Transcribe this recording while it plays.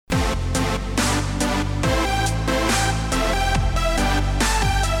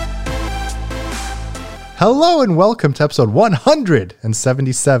Hello and welcome to episode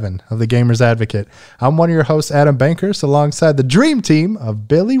 177 of The Gamer's Advocate. I'm one of your hosts, Adam Bankhurst, alongside the dream team of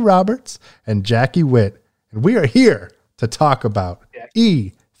Billy Roberts and Jackie Witt. And we are here to talk about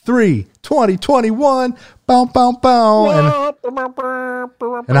E3 2021. Bow, bow, bow.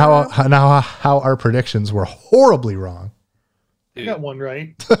 And how our predictions were horribly wrong. I got one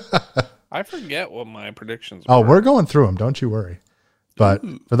right. I forget what my predictions were. Oh, we're going through them. Don't you worry. But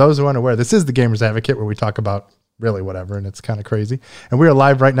for those who aren't aware, this is the Gamer's Advocate, where we talk about really whatever, and it's kind of crazy. And we are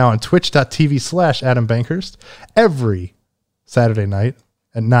live right now on twitch.tv/Adam Bankhurst every Saturday night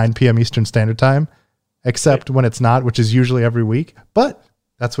at 9 p.m. Eastern Standard Time, except when it's not, which is usually every week. But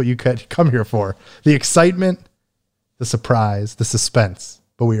that's what you could come here for. The excitement, the surprise, the suspense.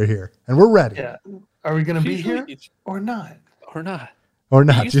 But we are here, and we're ready. Yeah. Are we going to be here or not? Or not. Or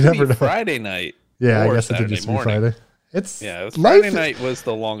not. You never know. Friday night. Yeah, I or guess it did Saturday just be morning. Friday. It was Friday night was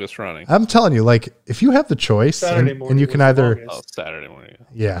the longest running. I'm telling you, like, if you have the choice and you can either... Saturday morning.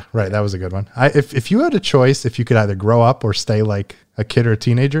 Yeah, right. That was a good one. If you had a choice, if you could either grow up or stay like a kid or a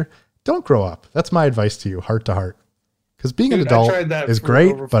teenager, don't grow up. That's my advice to you, heart to heart. Because being an adult is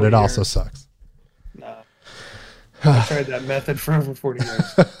great, but it also sucks. No. I tried that method for over 40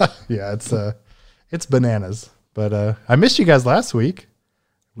 years. Yeah, it's bananas. But I missed you guys last week.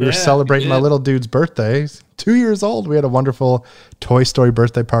 We were celebrating my little dude's birthday. He's 2 years old. We had a wonderful Toy Story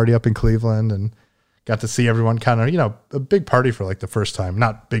birthday party up in Cleveland and got to see everyone kind of, a big party for like the first time.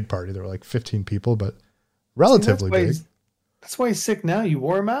 Not big party. There were like 15 people, but relatively big. That's why he's sick now. You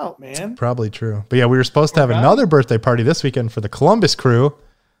wore him out, man. Probably true. But yeah, we were supposed to have another birthday party this weekend for the Columbus crew,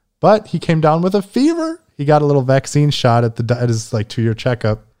 but he came down with a fever. He got a little vaccine shot at his like 2-year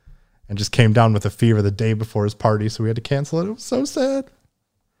checkup and just came down with a fever the day before his party. So we had to cancel it. It was so sad.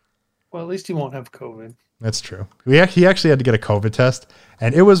 Well, at least he won't have COVID. That's true. He actually had to get a COVID test,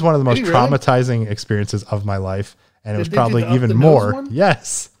 and it was one of the most traumatizing experiences of my life. And it was probably even more.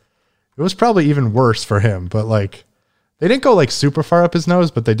 Yes. It was probably even worse for him, but like they didn't go like super far up his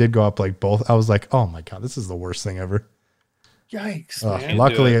nose, but they did go up like both. I was like, oh my God, this is the worst thing ever. Yikes. Man.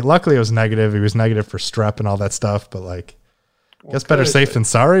 Luckily it was negative. He was negative for strep and all that stuff, but like, guess better safe than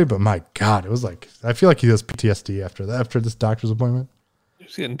sorry. But my God, it was like, I feel like he has PTSD after this doctor's appointment.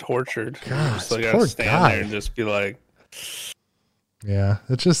 He's getting tortured. God, so you gotta stand there and just be like, yeah,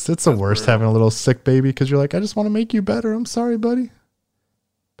 it's the worst having a little sick baby because you're like, I just want to make you better. I'm sorry, buddy.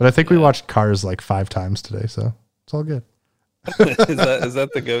 But I think we watched Cars like 5 times today, so it's all good. is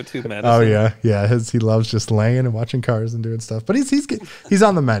that the go-to medicine? Oh yeah. He loves just laying and watching Cars and doing stuff. But he's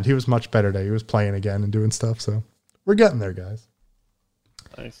on the mend. He was much better today. He was playing again and doing stuff. So we're getting there, guys.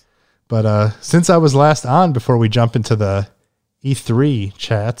 Nice. But since I was last on, before we jump into the E3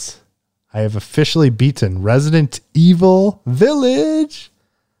 chats, I have officially beaten Resident Evil Village.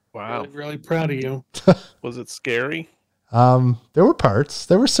 Wow. I'm really proud of you. Was it scary? There were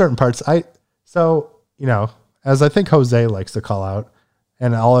certain parts. As I think Jose likes to call out,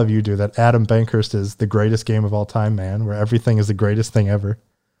 and all of you do, that Adam Bankhurst is the greatest game of all time, man, where everything is the greatest thing ever.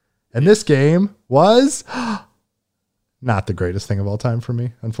 And this game was not the greatest thing of all time for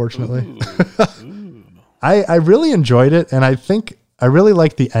me, unfortunately. Ooh. I really enjoyed it, and I think I really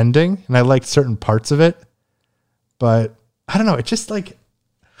liked the ending, and I liked certain parts of it. But I don't know, it just like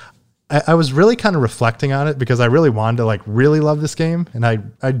I was really kind of reflecting on it because I really wanted to like really love this game, and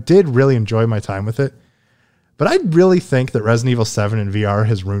I did really enjoy my time with it. But I really think that Resident Evil 7 in VR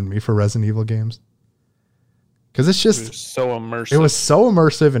has ruined me for Resident Evil games. Because it's just... It was so immersive. It was so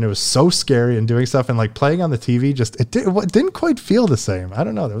immersive, and it was so scary and doing stuff, and like playing on the TV, it didn't quite feel the same. I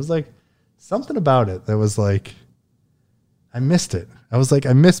don't know. There was like something about it that was like... I missed it. I was like,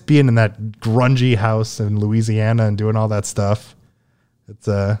 I missed being in that grungy house in Louisiana and doing all that stuff. It's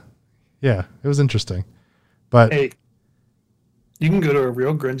yeah, it was interesting. But hey, you can go to a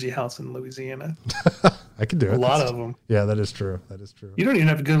real grungy house in Louisiana. I could do it. A lot of them. Yeah, that is true. You don't even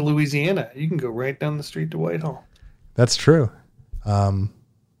have to go to Louisiana. You can go right down the street to Whitehall. That's true.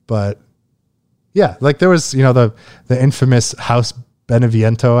 But yeah, like there was, the infamous House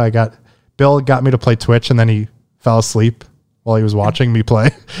Beneviento. Bill got me to play Twitch, and then he fell asleep while he was watching me play.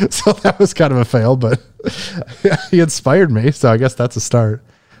 So that was kind of a fail, but he inspired me. So I guess that's a start.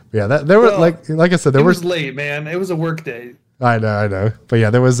 But yeah, there were like I said, it was late, man. It was a work day. I know. But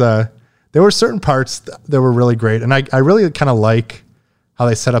yeah, there were certain parts that were really great. And I really kind of like how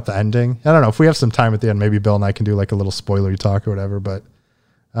they set up the ending. I don't know if we have some time at the end, maybe Bill and I can do like a little spoilery talk or whatever, but,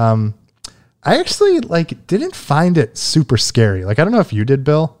 I actually didn't find it super scary. Like, I don't know if you did,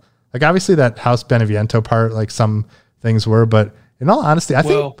 Bill. Like, obviously that House Beneviento part, like some things were, but in all honesty, I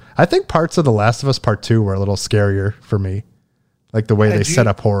think parts of The Last of Us Part 2 were a little scarier for me. Like the way they set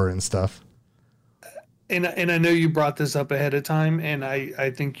up horror and stuff. And I know you brought this up ahead of time, and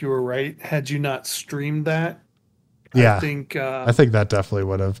I think you were right. Had you not streamed that, Yeah. I think that definitely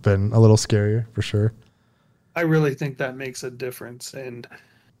would have been a little scarier for sure. I really think that makes a difference. And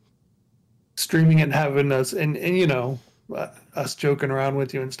streaming it and having us and us joking around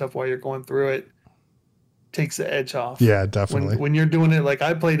with you and stuff while you're going through it takes the edge off. Yeah, definitely. When you're doing it, like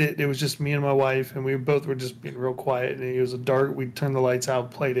I played it, it was just me and my wife, and we both were just being real quiet. And it was a dark. We turned the lights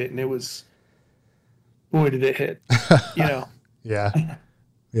out, played it, and it was, boy, did it hit. Yeah.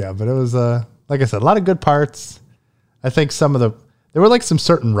 Yeah, but it was like I said, a lot of good parts. I think there were like some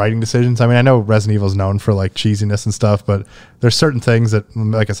certain writing decisions. I mean, I know Resident Evil is known for like cheesiness and stuff, but there's certain things that,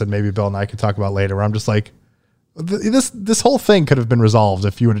 like I said, maybe Bill and I could talk about later, where I'm just like, this whole thing could have been resolved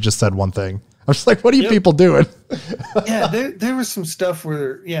if you would have just said one thing. I'm just like, what are you people doing? Yeah, there was some stuff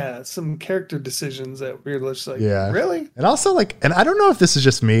where, some character decisions that we were just like, Yeah. really? And also and I don't know if this is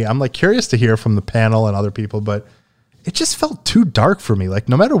just me. I'm like curious to hear from the panel and other people, but it just felt too dark for me. Like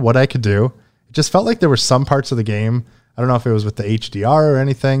no matter what I could do, it just felt like there were some parts of the game. I don't know if it was with the HDR or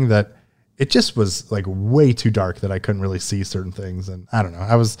anything, that it just was like way too dark that I couldn't really see certain things. And I don't know.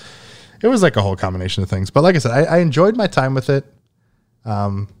 It was like a whole combination of things, but like I said, I enjoyed my time with it.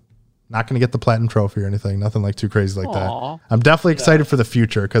 Not going to get the platinum trophy or anything. Nothing like too crazy like Aw. that. I'm definitely excited for the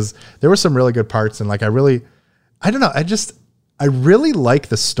future because there were some really good parts. And like, I don't know. I really like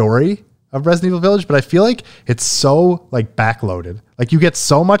the story of Resident Evil Village, but I feel like it's so like backloaded. Like you get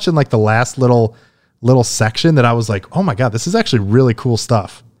so much in like the last little section that I was like, oh my God, this is actually really cool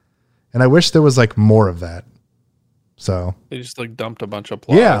stuff. And I wish there was like more of that. So They just like dumped a bunch of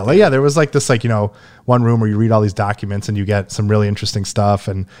plot. yeah, there was like this, like, one room where you read all these documents and you get some really interesting stuff,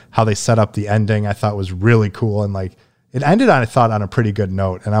 and how they set up the ending I thought was really cool. And like it ended on a pretty good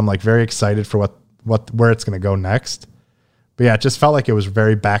note. And I'm like very excited for where it's going to go next. But yeah, it just felt like it was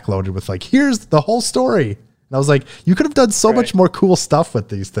very backloaded with like, here's the whole story. And I was like, you could have done so much more cool stuff with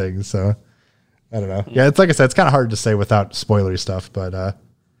these things. So I don't know. Yeah. It's like I said, it's kind of hard to say without spoilery stuff, but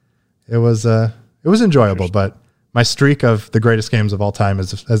it was enjoyable, but my streak of the greatest games of all time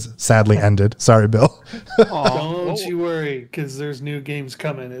has sadly ended. Sorry, Bill. Don't you worry, because there's new games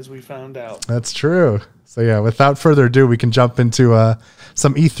coming, as we found out. That's true. So yeah, without further ado, we can jump into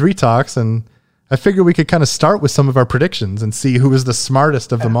some E3 talks, and I figure we could kind of start with some of our predictions and see who was the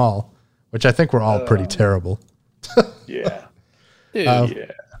smartest of them all, which I think we're all pretty terrible. Yeah.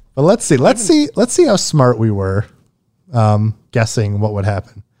 Dude, But let's see how smart we were guessing what would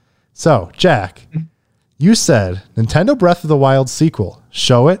happen. So, Jack, you said Nintendo Breath of the Wild sequel,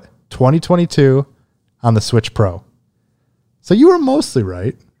 show it 2022 on the Switch Pro. So you were mostly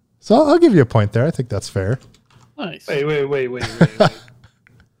right. So I'll give you a point there. I think that's fair. nice. Wait.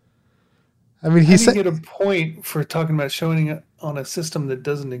 I mean, He he said, get a point for talking about showing it on a system that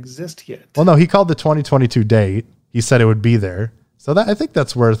doesn't exist yet. well, no, he called the 2022 date. He said it would be there. So I think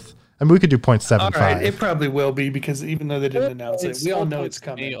that's worth, I mean, we could do 0.75. All right, it probably will be, because even though they didn't announce it, we all know it's Me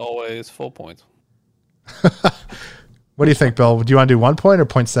coming. always full points. What do you think, Bill? Do you want to do 1 point or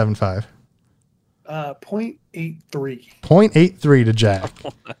 0.75? 0.83. 0.83 to Jack.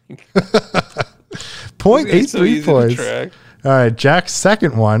 0.83 So easy to points. track. All right, Jack's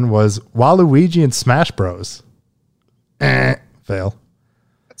second one was Waluigi and Smash Bros. Fail.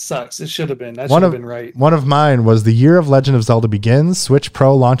 That sucks. It should have been. That One should of have been right. One of mine was the year of Legend of Zelda begins. Switch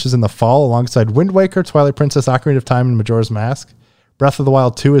Pro launches in the fall alongside Wind Waker, Twilight Princess, Ocarina of Time, and Majora's Mask. Breath of the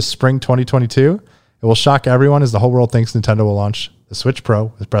Wild 2 is spring 2022. It will shock everyone as the whole world thinks Nintendo will launch the Switch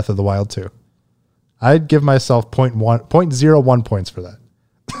Pro with Breath of the Wild 2. I'd give myself 0.01 points for that.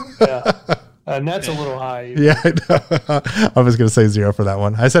 Yeah. And that's a little high. Yeah, I know. I was going to say 0 for that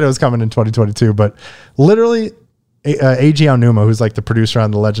one. I said it was coming in 2022, but literally Eiji Aonuma, who's like the producer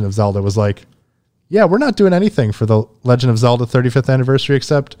on The Legend of Zelda, was like, yeah, we're not doing anything for The Legend of Zelda 35th anniversary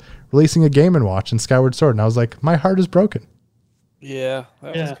except releasing a Game & Watch and Skyward Sword. And I was like, my heart is broken. Yeah,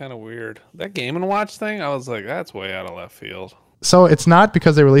 that was kind of weird. That Game & Watch thing, I was like, that's way out of left field. So it's not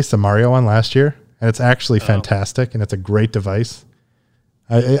because they released the Mario one last year, and it's actually fantastic, and it's a great device.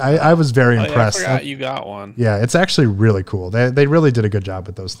 I was very impressed. I forgot you got one. Yeah, it's actually really cool. They really did a good job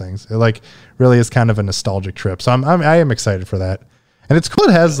with those things. It like really is kind of a nostalgic trip. So I am excited for that. And it's cool.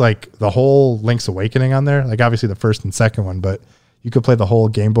 It has like the whole Link's Awakening on there. Like obviously the first and second one, but you could play the whole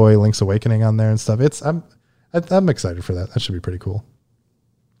Game Boy Link's Awakening on there and stuff. I'm excited for that. That should be pretty cool.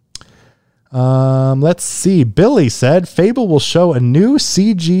 Let's see. Billy said Fable will show a new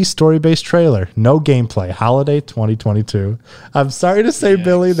CG story-based trailer. No gameplay. Holiday 2022. I'm sorry to say,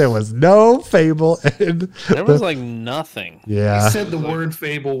 Billy, there was no Fable. There was like nothing. Yeah. He said the word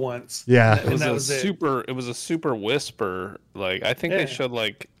Fable once. Yeah. It was that a was it. super. It was a super whisper. Like I think they showed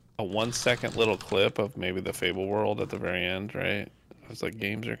like a 1 second little clip of maybe the Fable world at the very end, right? It was like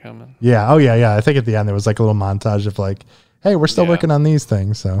games are coming. Yeah. Oh yeah. I think at the end there was like a little montage of like, hey, we're still working on these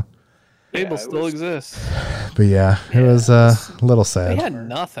things. So Fable still exists. But yeah, it was a little sad. They had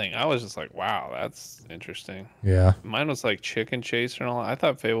nothing. I was just like, wow, that's interesting. Yeah. Mine was like Chicken Chaser and all. I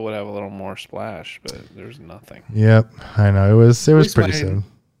thought Fable would have a little more splash, but there's nothing. Yep. I know. It was pretty soon.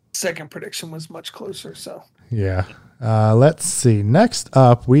 Second prediction was much closer, so. Yeah. Let's see. Next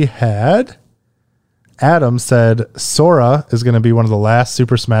up, we had Adam said Sora is going to be one of the last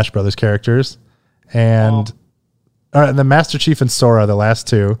Super Smash Brothers characters. And the Master Chief and Sora, the last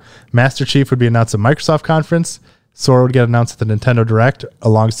two. Master Chief would be announced at Microsoft conference. Sora would get announced at the Nintendo Direct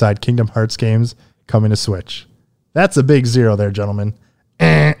alongside Kingdom Hearts games coming to Switch. That's a big zero there, gentlemen.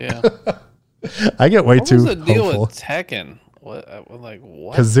 Yeah. I get way too hopeful. What was the deal hopeful. with Tekken? What?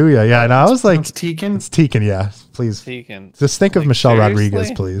 Kazuya, yeah. And I was like, it's Tekken. It's Tekken, yeah. Please. Tekken. Just think of Michelle seriously?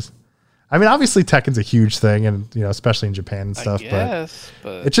 Rodriguez, please. I mean, obviously Tekken's a huge thing, and especially in Japan and stuff. But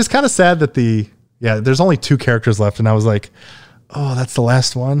it's just kind of sad that there's only 2 characters left, and I was like, oh, that's the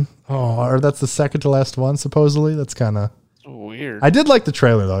last one. Oh, or that's the second to last one, supposedly. That's kind of weird. I did like the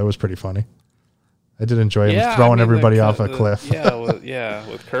trailer though; it was pretty funny. I did enjoy him throwing everybody off a cliff.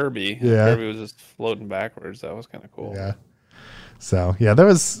 With Kirby. Yeah, Kirby was just floating backwards. That was kind of cool. Yeah. So yeah, there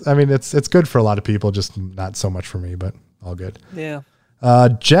was. I mean, it's good for a lot of people, just not so much for me, but all good. Yeah.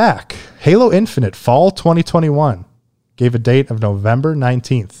 Jack, Halo Infinite Fall 2021 gave a date of November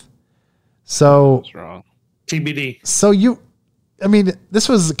 19th. So that's wrong. TBD. So this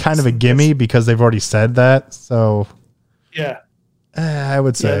was kind of a gimme because they've already said that. So yeah, I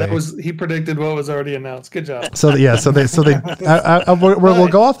would say he predicted what was already announced. Good job. So they we'll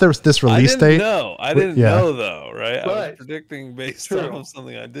go off this release date. No, I didn't know though, right? I was predicting based on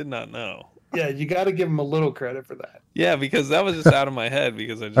something I did not know. Yeah, you got to give him a little credit for that. Yeah, because that was just out of my head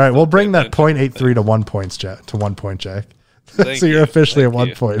because I just. All right, we'll bring that 0.83 to 1 point, Jack. To 1 point, Jack. So you're officially at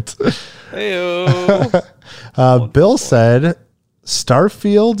 1 point. Bill said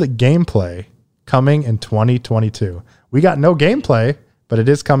Starfield gameplay coming in 2022. We got no gameplay, but it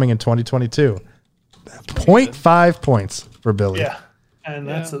is coming in 2022. 0.5 points for Billy. Yeah. And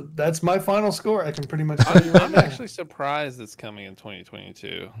that's my final score. I can pretty much tell you right I'm now. actually surprised it's coming in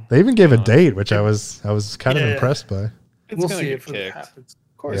 2022. They even gave a date, which I was kind of impressed by. We'll see if it happens.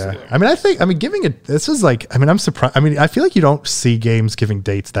 Of course. Yeah. I mean, giving it, this is like, I mean, I'm surprised. I mean, I feel like you don't see games giving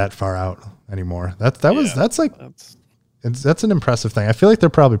dates that far out anymore. That's an impressive thing. I feel like they're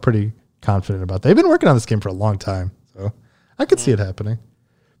probably pretty confident about that. They've been working on this game for a long time, so I could see it happening.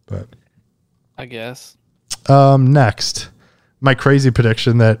 But I guess. Next, my crazy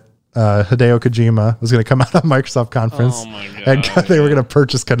prediction that Hideo Kojima was going to come out on Microsoft conference and they were going to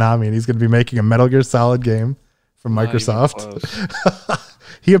purchase Konami, and he's going to be making a Metal Gear Solid game from Microsoft.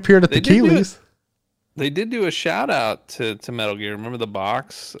 He appeared at the Keeleys. They did do a shout out to Metal Gear. Remember the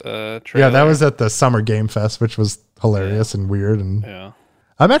box trailer? Yeah, that was at the Summer Game Fest, which was hilarious and weird. And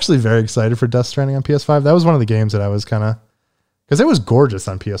I'm actually very excited for Death Stranding on PS5. That was one of the games that I was kind of, because it was gorgeous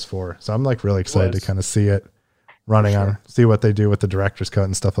on PS4. So I'm like really excited to kind of see it running on, see what they do with the director's cut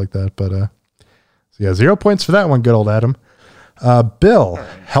and stuff like that. But so yeah, 0 points for that one. Good old Adam. Bill,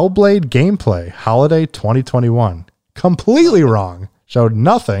 Hellblade gameplay, holiday 2021. Completely wrong. Showed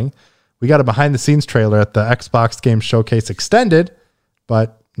nothing. We got a behind the scenes trailer at the Xbox Game Showcase Extended,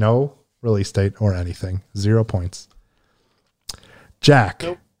 but no release date or anything. 0 points. Jack,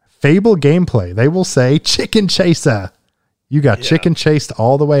 Fable gameplay. They will say Chicken Chaser. You got chicken chased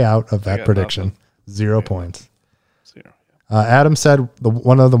all the way out of that prediction. Nothing. 0 points. Adam said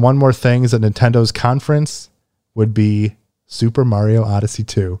one more thing is that Nintendo's conference would be Super Mario Odyssey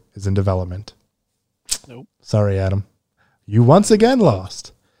 2 is in development. Nope. Sorry, Adam. You once again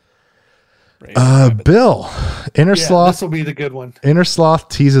lost. Bill, Innersloth. This will be the good one. Innersloth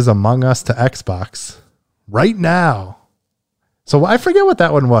teases Among Us to Xbox right now. So I forget what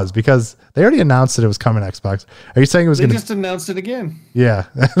that one was because they already announced that it was coming to Xbox. Are you saying it was going to? They just announced it again. Yeah,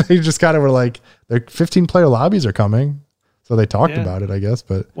 they just kind of were like, their 15-player lobbies are coming, so they talked about it, I guess.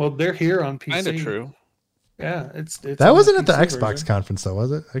 But they're here on PC. Kind of true. Yeah, it's that wasn't at the Xbox conference though,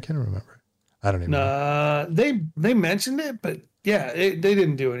 was it? I can't remember. I don't even know. They mentioned it, but yeah, they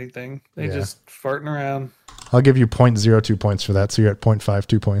didn't do anything. They just farting around. I'll give you 0.02 points for that, so you're at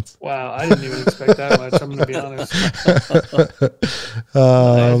 0.52 points. Wow, I didn't even expect that much. I'm going to be honest.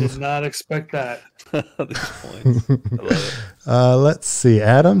 I did not expect that. Let's see.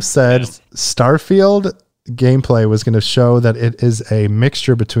 Adam said Starfield gameplay was going to show that it is a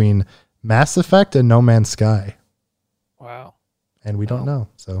mixture between Mass Effect and No Man's Sky. Wow. And we don't know.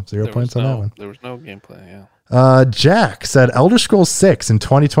 So 0 points on that one. There was no gameplay. Yeah. Jack said Elder Scrolls 6 in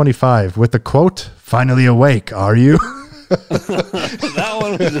 2025 with the quote, "Finally awake, are you?" That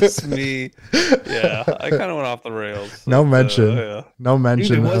one was just me. Yeah, I kind of went off the rails. No mention. Yeah. No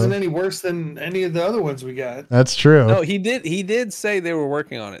mention. Dude, it wasn't any worse than any of the other ones we got. That's true. No, he did say they were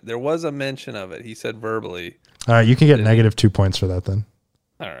working on it. There was a mention of it. He said verbally. All right, you can get negative 2 points for that then.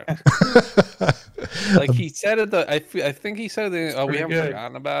 All right. Like he said it. I think he said we haven't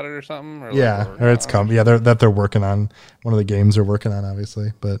forgotten about it or something. Or yeah, or it's come. Yeah, they're working on one of the games they're working on,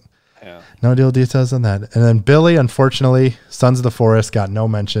 obviously, but yeah, no deal details on that. And then Billy, unfortunately, Sons of the Forest got no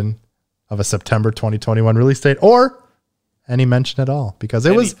mention of a September 2021 release date or any mention at all because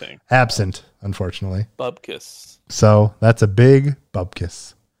it was absent, unfortunately. Bubkiss. So that's a big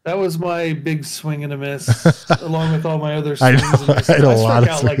bubkiss. That was my big swing and a miss, along with all my other swings and misses. I had a I lot struck of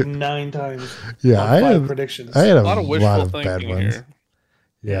out swing. like 9 times. Yeah, on 5 predictions. I had a lot of wishful thinking bad ones. here.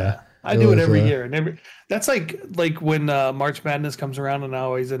 Yeah. I do it every year, and that's like when March Madness comes around, and I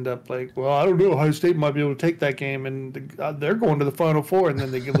always end up like, well, I don't know, Ohio State might be able to take that game, and they're going to the Final Four, and then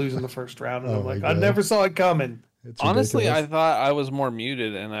they lose in the first round, and I'm like, I never saw it coming. It's Honestly, ridiculous. I thought I was more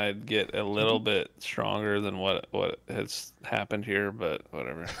muted, and I'd get a little bit stronger than what has happened here, but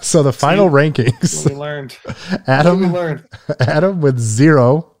whatever. So the final rankings: We learned. We learned. Adam with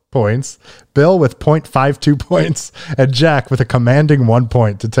 0 points, Bill with 0.52 points, and Jack with a commanding 1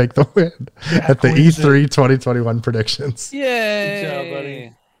 point to take the win at the E3 2021 predictions. Yay! Good job,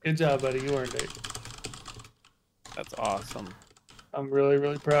 buddy. Good job, buddy. You earned it. That's awesome. I'm really,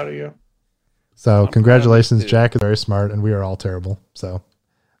 really proud of you. So I'm congratulations, proud of you, too. Jack is very smart, and we are all terrible. So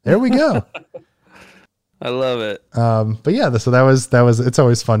there we go. I love it. But yeah, so that was. It's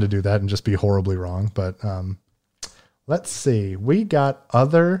always fun to do that and just be horribly wrong. But let's see. We got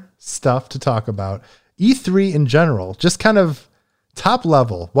other stuff to talk about. E3 in general, just kind of top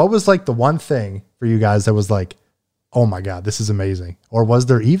level. What was like the one thing for you guys that was like, oh my God, this is amazing? Or was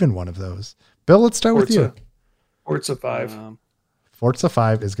there even one of those? Bill, let's start with you. Forza 5. Forza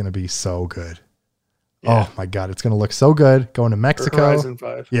 5 is going to be so good. Yeah. Oh my God, it's going to look so good. Going to Mexico. Horizon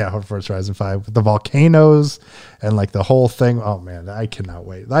 5. Yeah, Forza Horizon 5 with the volcanoes and like the whole thing. Oh man, I cannot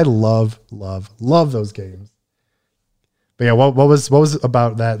wait. I love those games. But yeah, what was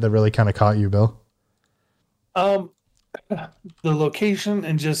about that really kind of caught you, Bill? The location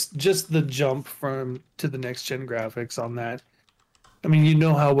and just the jump to the next gen graphics on that. I mean, you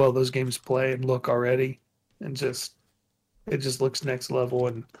know how well those games play and look already, and it just looks next level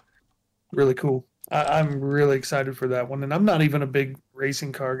and really cool. I'm really excited for that one, and I'm not even a big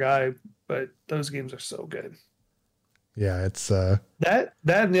racing car guy, but those games are so good. Yeah, it's that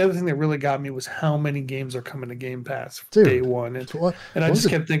and the other thing that really got me was how many games are coming to Game Pass Dude, day one, and I just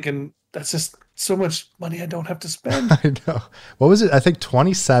kept thinking that's just so much money I don't have to spend. I know. What was it? I think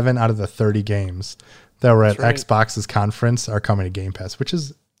 27 out of the 30 games that were at Xbox's conference are coming to Game Pass, which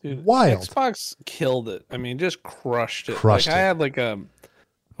is wild. Xbox killed it. I mean, just crushed it. Crushed it. I had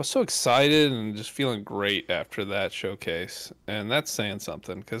I was so excited and just feeling great after that showcase, and that's saying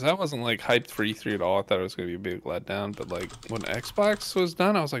something because I wasn't like hyped for E3 at all. I thought it was going to be a big letdown, but like when Xbox was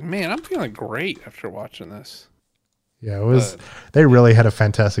done, I was like, man, I'm feeling great after watching this. Yeah, it was. They really had a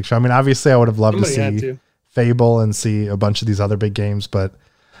fantastic show. I mean, obviously, I would have loved to see Fable and see a bunch of these other big games, but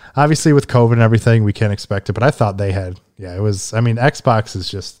obviously with COVID and everything, we can't expect it. But I thought they had. Yeah, it was. I mean, Xbox is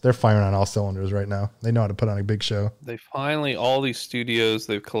just—they're firing on all cylinders right now. They know how to put on a big show. They finally, all these studios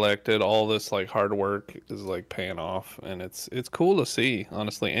they've collected, all this like hard work is like paying off, and it's cool to see,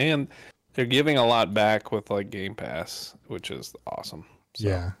 honestly. And they're giving a lot back with like Game Pass, which is awesome. So.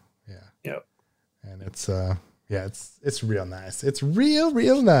 Yeah. Yep. And it's it's real nice. It's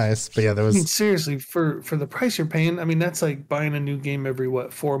real nice. But yeah, there was. I mean, seriously, for the price you're paying, I mean, that's like buying a new game every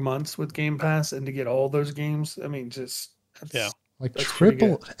 4 months with Game Pass, and to get all those games, I mean, like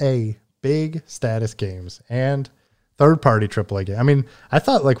triple A big status games and third party triple A game. I mean, I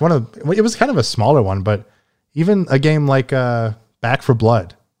thought like it was kind of a smaller one, but even a game like Back 4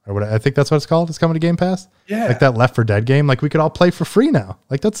 Blood or what I think that's what it's called. It's coming to Game Pass. Yeah, like that Left 4 Dead game. Like we could all play for free now.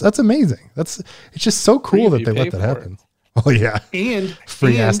 Like that's amazing. It's just so cool that they let that happen. Oh yeah, and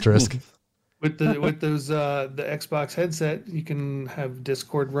free asterisk. With those the Xbox headset, you can have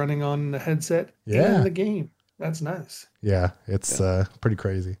Discord running on the headset and the game. That's nice. Yeah, it's pretty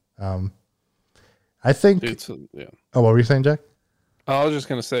crazy. I think. Oh, what were you saying, Jack? I was just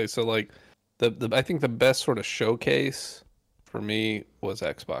gonna say, so like I think the best sort of showcase for me was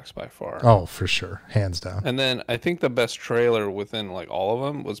Xbox by far. Oh, for sure, hands down. And then I think the best trailer within like all of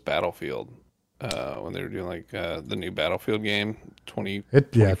them was Battlefield. When they were doing like the new Battlefield game,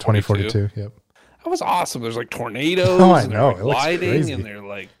 2042. Yep. That was awesome. There's like tornadoes. Oh, I and know. They're It looks like gliding, crazy. and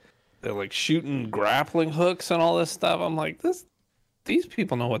they're like shooting grappling hooks and all this stuff. I'm like, these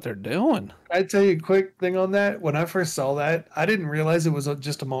people know what they're doing. I'd tell you a quick thing on that. When I first saw that, I didn't realize it was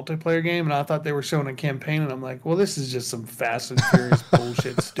just a multiplayer game, and I thought they were showing a campaign. And I'm like, well, this is just some Fast and Furious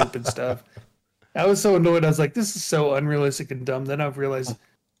bullshit, stupid stuff. I was so annoyed. I was like, this is so unrealistic and dumb. Then I've realized,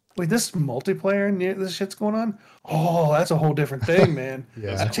 wait, this is multiplayer and this shit's going on? Oh, that's a whole different thing, man.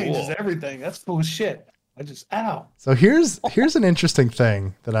 Yeah. That changes Cool. everything. That's cool as shit. Ow. So here's an interesting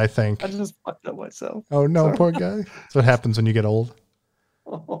thing that I think. I just fucked up myself. Oh no, Sorry. poor guy. That's what happens when you get old.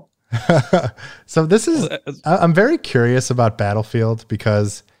 Oh. So this is, I'm very curious about Battlefield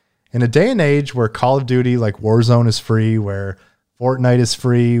because in a day and age where Call of Duty, like Warzone is free, where Fortnite is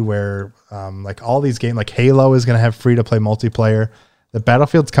free, where like all these games, like Halo is going to have free to play multiplayer. The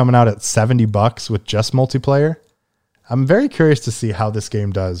Battlefield's coming out at $70 with just multiplayer. I'm very curious to see how this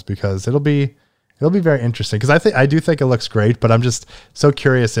game does because it'll be very interesting. Because I do think it looks great, but I'm just so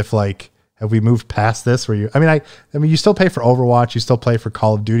curious if like, have we moved past this where I mean, you still pay for Overwatch, you still pay for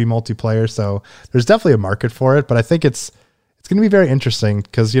Call of Duty multiplayer. So there's definitely a market for it, but I think it's going to be very interesting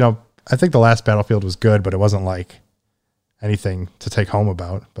because, I think the last Battlefield was good, but it wasn't like anything to take home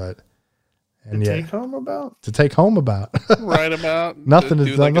about, Take home about? to take home about Right about nothing do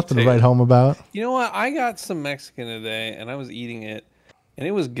is like a nothing to taste. write home about. You know what? I got some Mexican today, and I was eating it, and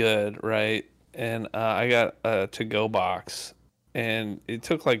it was good, right? And I got a to-go box, and it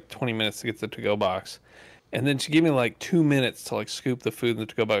took like 20 minutes to get the to-go box, and then she gave me like 2 minutes to like scoop the food in the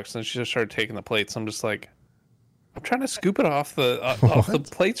to-go box, and then she just started taking the plates. I'm just like, I'm trying to scoop it off the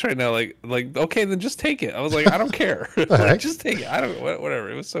plates right now. Like okay, then just take it. I was like, I don't care. heck? Like, just take it. I don't whatever.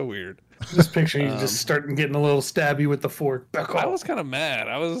 It was so weird. Just picture you just starting getting a little stabby with the fork. Back I off. was kind of mad.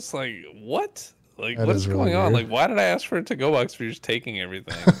 I was just like, what? Like, That what is is really going on? weird. Like, why did I ask for a to-go box if you're just taking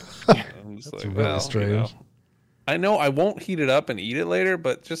everything? I'm just That's like, really well, strange. I know I won't heat it up and eat it later,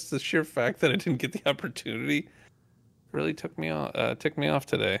 but just the sheer fact that I didn't get the opportunity really took me off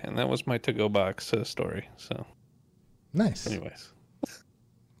today, and that was my to-go box story. So, Nice. anyways,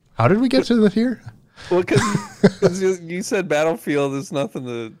 How did we get to here? well, because you said Battlefield is nothing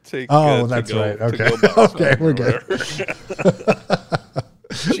to take. Oh, that's right. Okay. Okay, we're good.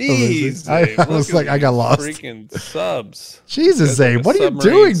 Jeez, I Dave, was look like, at I got these lost. Freaking subs. Jesus, That's like Zabe, a what are you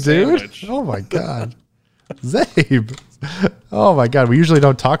submarine doing, sandwich. dude? Oh my god, Zabe. Oh my god, we usually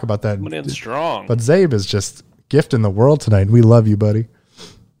don't talk about that, Coming in strong. but Zabe is just gifting the world tonight. We love you, buddy.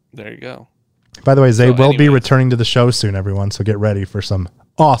 There you go. By the way, Zabe will be anyways. returning to the show soon, everyone. So get ready for some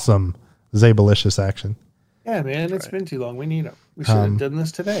awesome Zabelicious action. Yeah, man, it's been too long. We need them. We should have done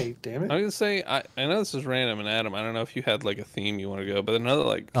this today. Damn it. I was gonna say I know this is random, and Adam, I don't know if you had like a theme you want to go, but another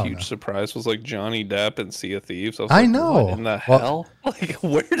like huge surprise was like Johnny Depp and Sea of Thieves. I was I like, know. what in the Well- hell? Like,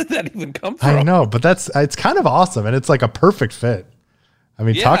 where did that even come from? I know, but it's kind of awesome, and it's like a perfect fit. I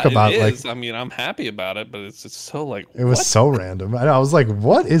mean, Yeah, talk about it like is. I mean, I'm happy about it, but it's so like it was what? so random. I was like,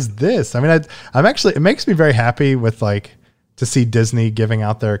 what is this? I mean, I'm actually, it makes me very happy with like to see Disney giving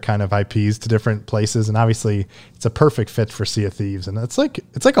out their kind of IPs to different places. And obviously it's a perfect fit for Sea of Thieves. And it's like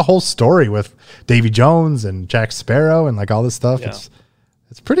a whole story with Davy Jones and Jack Sparrow and like all this stuff. Yeah.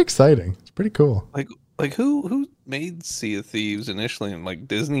 It's pretty exciting. It's pretty cool. Like who made Sea of Thieves initially, and like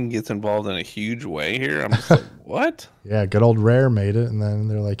Disney gets involved in a huge way here. I'm just like, what? Yeah. Good old Rare made it. And then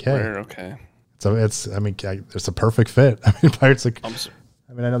they're like, hey, Rare, okay. it's a perfect fit. I mean, Pirates of,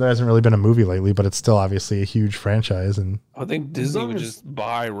 I know there hasn't really been a movie lately, but it's still obviously a huge franchise. And I think Disney long would as- just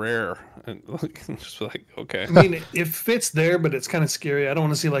buy Rare and just be like, okay. I mean, it fits there, but it's kind of scary. I don't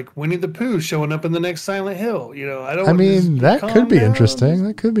want to see like Winnie the Pooh showing up in the next Silent Hill. You know, I don't. I want to just mean, that calm could be down. interesting.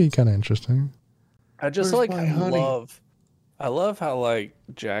 That could be kind of interesting. I just Where's like my honey? I love how like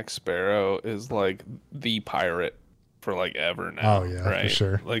Jack Sparrow is like the pirate for like ever now. Oh, yeah, for right?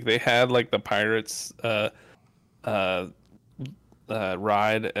 sure. Like they had like the pirates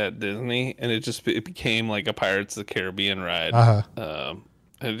ride at Disney, and it became like a Pirates of the Caribbean ride. Uh-huh.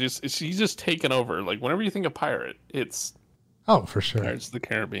 And he's just taken over. Like whenever you think of pirate, it's Oh, for sure. Pirates of the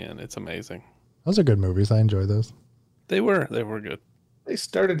Caribbean. It's amazing. Those are good movies. I enjoy those. They were good. They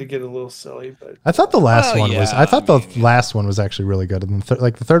started to get a little silly, but I thought the last Well, one was. yeah, I thought I the last one was actually really good, and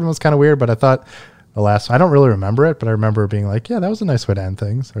the third one was kind of weird. But I thought the last. I don't really remember it, but I remember being like, yeah, that was a nice way to end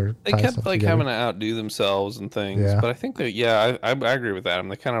things. Or They tie kept stuff like together. having to outdo themselves and things, Yeah. but I think that I agree with Adam.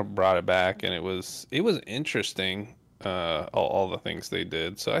 They kind of brought it back, and it was interesting. All the things they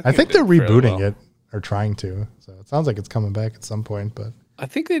did. So I think it they're did fairly rebooting well. it or trying to. So it sounds like it's coming back at some point. But I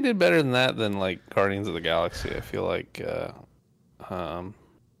think they did better than that than like Guardians of the Galaxy. I feel like,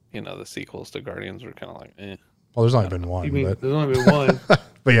 the sequels to Guardians were kind of like, eh. well, there's only been one. you mean But, there's only been one.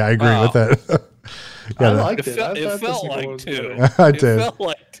 but yeah, I agree with Wow. that. Yeah, I liked It it. felt, I it thought the felt sequel like was two. better. I It did. felt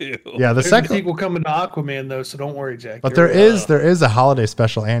like two. Yeah, the There's a second, sequel coming to Aquaman though, so don't worry, Jack. but You're, there is a holiday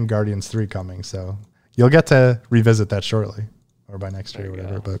special and Guardians 3 coming, so you'll get to revisit that shortly or by next year or There you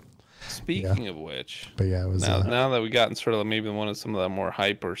whatever. go. Speaking of which, But yeah, it was. now that we gotten sort of maybe one of some of the more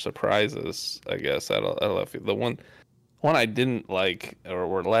hype or surprises, I guess I don't know if the one I didn't like or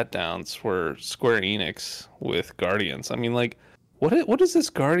were letdowns were Square Enix with Guardians. I mean, like, what is this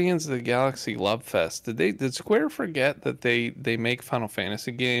Guardians of the Galaxy Love Fest? Did Square forget that they make Final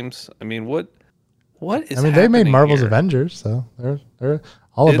Fantasy games? I mean, what is? I mean, they made happening Marvel's here? Avengers, so they're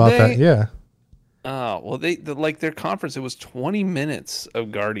all Did about they? that. Yeah. Oh, well, like their conference, it was 20 minutes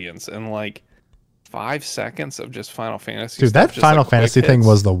of Guardians and like 5 seconds of just Final Fantasy. Dude, stuff, that just, Final like, quick Fantasy thing hits.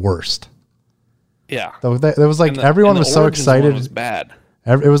 was the worst. Yeah. There was like And everyone and was the so Origins one excited. was bad.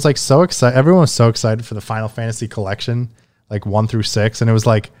 It was like so excited. Everyone was so excited for the Final Fantasy collection, like 1 through 6, and it was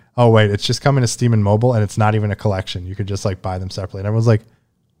like, oh wait, it's just coming to Steam and mobile, and it's not even a collection. You could just like buy them separately. And everyone's like,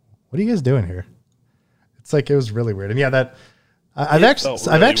 what are you guys doing here? It's like it was really weird. And yeah, that I've felt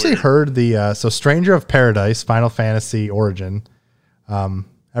actually really weird. heard the so Stranger of Paradise, Final Fantasy Origin.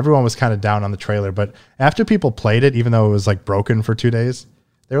 Everyone was kind of down on the trailer, but after people played it, even though it was like broken for 2 days,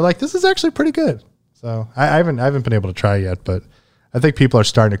 they were like, this is actually pretty good. So I haven't been able to try it yet, but I think people are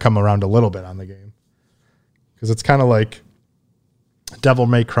starting to come around a little bit on the game because it's kind of like Devil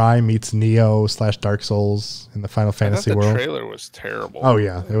May Cry meets Neo / Dark Souls in the Final Fantasy I thought the world. trailer was terrible. Oh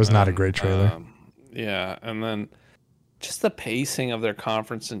yeah, it was not a great trailer. Yeah, and then just the pacing of their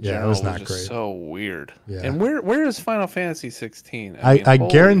conference in Yeah, it general was was not just great. so weird. Yeah. And where is Final Fantasy 16? I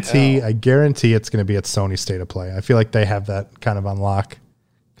holy guarantee hell. I guarantee it's going to be at Sony State of Play. I feel like they have that kind of on lock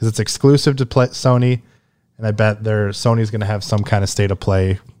because it's exclusive to Sony, and I bet Sony's going to have some kind of State of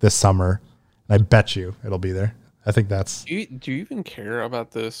Play this summer. And I bet you it'll be there. I think that's. Do you even care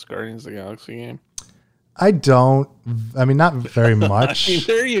about this Guardians of the Galaxy game? I don't. I mean, not very much. I mean,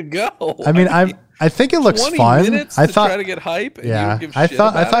 there you go. I mean, I think it looks 20 fun. minutes I to thought. try to get hype. And Yeah, you give I shit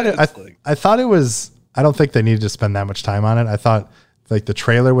thought about it. It's like, I thought it was. I don't think they needed to spend that much time on it. I thought like the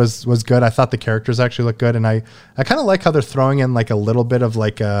trailer was good. I thought the characters actually looked good, and I kind of like how they're throwing in like a little bit of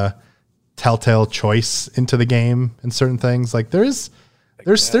like a Telltale choice into the game and certain things. Like there's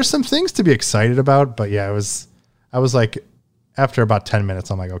some things to be excited about, but yeah, I was like after about 10 minutes,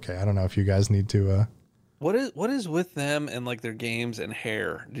 I'm like, okay, I don't know if you guys need to. what is with them and like their games and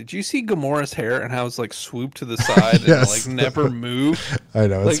hair? Did you see Gamora's hair and how it's like swooped to the side Yes. and like never moved? I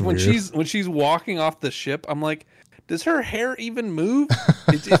know Like it's when weird. she's walking off the ship, I'm like, does her hair even move?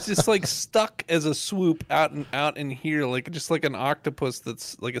 It's just like stuck as a swoop out in here, like just like an octopus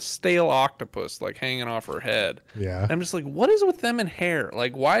that's like a stale octopus, like hanging off her head. Yeah. And I'm just like, what is with them and hair?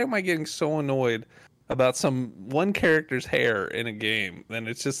 Like, why am I getting so annoyed about some one character's hair in a game? And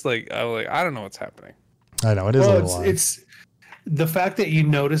it's just like, I don't know what's happening. I know it is a Well, little odd. it's the fact that you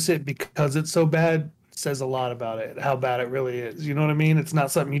notice it because it's so bad says a lot about it, how bad it really is. You know what I mean? It's not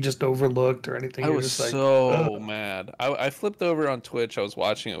something you just overlooked or anything. I You're was just like, so "Ugh." mad. I flipped over on Twitch. I was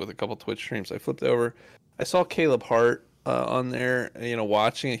watching it with a couple Twitch streams. I flipped over. I saw Caleb Hart on there,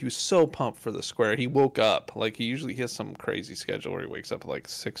 watching it. He was so pumped for the Square. He woke up. Like, he has some crazy schedule where he wakes up at like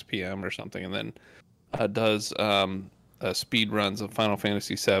 6 p.m. or something and then does speed runs of Final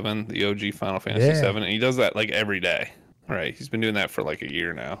Fantasy VII, the OG Final Fantasy Yeah. VII. And he does that like every day. Right? He's been doing that for like a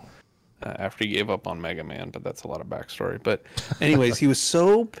year now. After he gave up on Mega Man, but that's a lot of backstory. But anyways, he was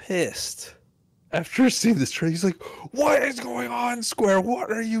so pissed after seeing this trailer. He's like, what is going on, Square?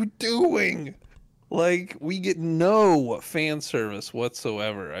 What are you doing? Like, we get no fan service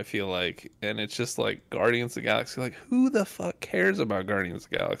whatsoever, I feel like. And it's just like Guardians of the Galaxy. Like, who the fuck cares about Guardians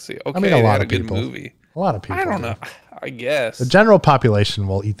of the Galaxy? Okay, mean, a they lot had a of good people. movie. A lot of people. I don't do. know. I guess. The general population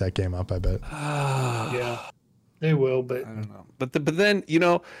will eat that game up, I bet. Yeah, they will, but I don't know. But then,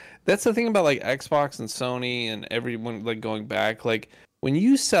 that's the thing about like Xbox and Sony and everyone like going back. Like when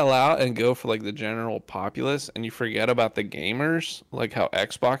you sell out and go for like the general populace and you forget about the gamers, like how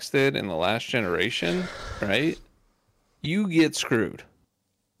Xbox did in the last generation, right? You get screwed.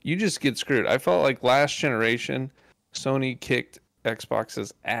 You just get screwed. I felt like last generation, Sony kicked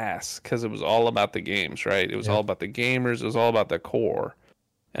Xbox's ass because it was all about the games, right? It was Yeah. all about the gamers. It was all about the core.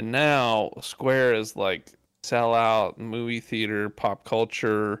 And now Square is like sell out, movie theater, pop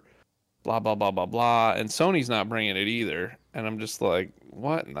culture, blah, blah, blah, blah, blah. And Sony's not bringing it either. And I'm just like,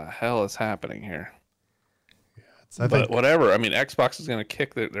 what in the hell is happening here? I But think, whatever. I mean, Xbox is going to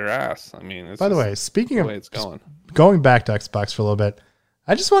kick their ass. I mean, it's by the just way, speaking the of way it's going. going back to Xbox for a little bit,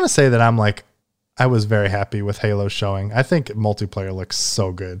 I just want to say that I was very happy with Halo showing. I think multiplayer looks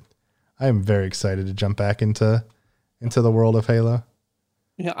so good. I am very excited to jump back into the world of Halo.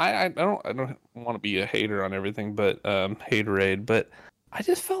 Yeah, I don't want to be a hater on everything, but haterade, but I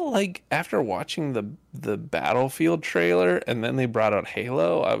just felt like after watching the Battlefield trailer and then they brought out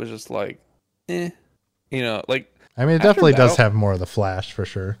Halo, I was just like, like I mean, it after definitely does Battle- have more of the flash for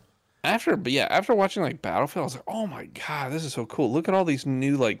sure. after watching like Battlefield, I was like, oh my god, this is so cool. Look at all these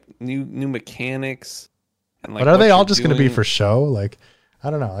new new mechanics and like But are what they all you're just going to be doing. for show? Like, I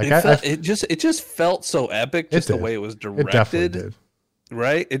don't know. Like, It just felt so epic, just the did. way it was it definitely directed. did.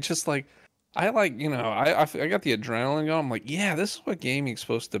 Right? It's just like I like, I got the adrenaline going. I'm like, yeah, this is what gaming's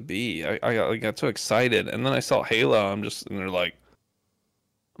supposed to be. I got so excited, and then I saw Halo. And they're like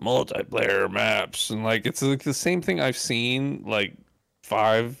multiplayer maps, and like it's like the same thing I've seen like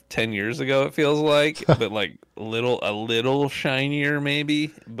 5-10 years ago. It feels like, but like a little shinier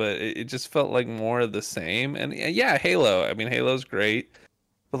maybe. But it just felt like more of the same. And yeah, Halo. I mean, Halo's great.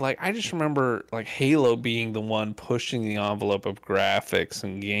 But like I just remember like Halo being the one pushing the envelope of graphics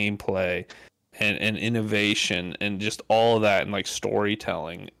and gameplay and innovation and just all of that and like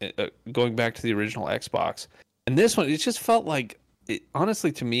storytelling going back to the original Xbox. And this one it just felt like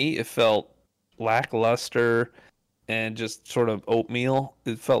honestly to me it felt lackluster and just sort of oatmeal.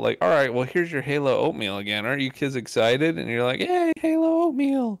 It felt like, all right, well here's your Halo oatmeal again. Aren't you kids excited? And you're like, hey, Halo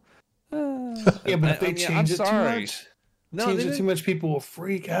oatmeal. Yeah, but if they I'm change it too sorry. much, No, change they it didn't. too much, people will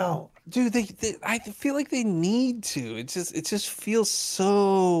freak out. Dude, I feel like they need to. It just feels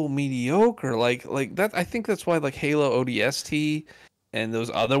so mediocre. Like that. I think that's why like Halo ODST and those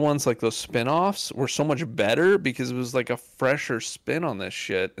other ones, like those spin-offs, were so much better because it was like a fresher spin on this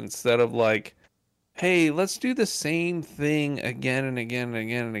shit instead of like, hey, let's do the same thing again and again and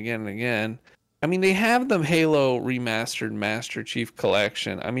again and again and again. I mean, they have the Halo remastered Master Chief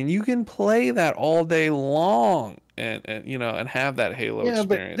Collection. I mean, you can play that all day long and and have that Halo Yeah,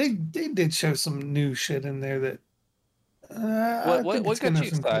 but experience. they did show some new shit in there that What got you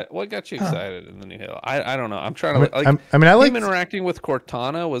excited? What got you Huh. excited in the new Halo? I don't know. I'm trying I to mean, like I mean, I like. him interacting with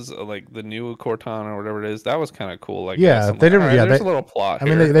Cortana was like the new Cortana or whatever it is. That was kind of cool. Like Yeah, I'm they like, didn't- all right, yeah, there's they- a little plot. I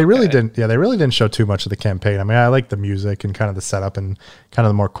mean, here. they really Okay. didn't. Yeah, they really didn't show too much of the campaign. I mean, I like the music and kind of the setup and kind of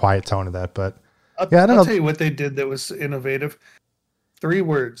the more quiet tone of that. But yeah, I don't I'll know. tell you what they did that was innovative. 3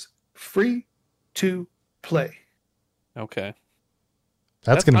 words: free to play. Okay,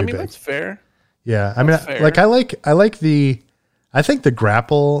 That's going to I be mean, big. that's fair. Yeah, I mean, That's fair. like I like the, I think the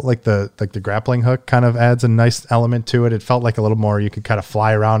grapple, like the grappling hook, kind of adds a nice element to it. It felt like a little more you could kind of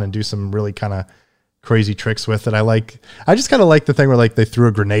fly around and do some really kind of crazy tricks with it. I just kind of like the thing where like they threw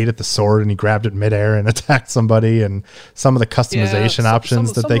a grenade at the sword and he grabbed it midair and attacked somebody, and some of the customization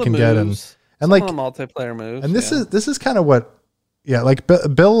options that they can get, and like the multiplayer moves. and this is kind of what, yeah, like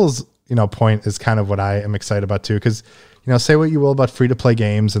Bill's point is kind of what I am excited about too, because say what you will about free to play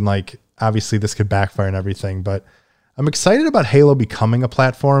games, and like obviously this could backfire and everything, but I'm excited about Halo becoming a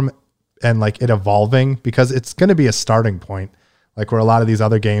platform and like it evolving, because it's going to be a starting point, like where a lot of these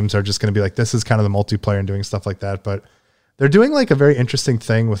other games are just going to be like, this is kind of the multiplayer and doing stuff like that. But they're doing like a very interesting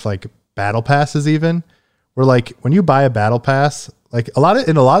thing with like battle passes, even where like when you buy a battle pass, like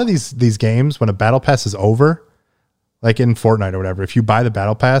in a lot of these games, when a battle pass is over, like in Fortnite or whatever, if you buy the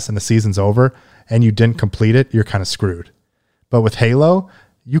battle pass and the season's over and you didn't complete it, you're kind of screwed. But with Halo,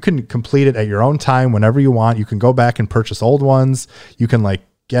 you can complete it at your own time whenever you want. You can go back and purchase old ones. You can like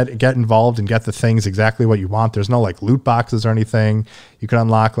get involved and get the things exactly what you want. There's no like loot boxes or anything. You can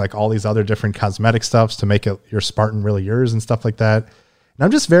unlock like all these other different cosmetic stuffs to make your Spartan really yours and stuff like that. And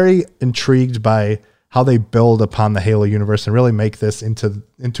I'm just very intrigued by how they build upon the Halo universe and really make this into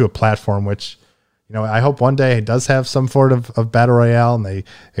a platform which, I hope one day it does have some sort of battle royale, and they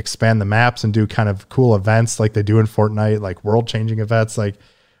expand the maps and do kind of cool events like they do in Fortnite, like world changing events. Like,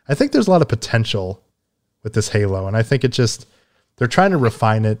 I think there's a lot of potential with this Halo, and I think they're trying to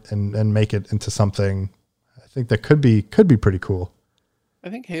refine it and make it into something I think that could be pretty cool. I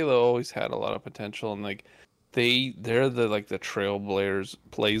think Halo always had a lot of potential, and like they're the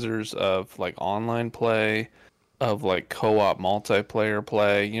trailblazers of like online play, of like co-op multiplayer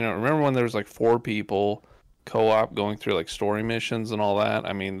play. Remember when there was like 4 people co-op going through like story missions and all that?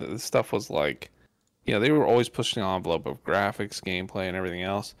 I mean, this stuff was like, they were always pushing the envelope of graphics, gameplay, and everything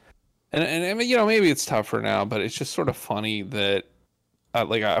else. And I mean, maybe it's tougher now, but it's just sort of funny that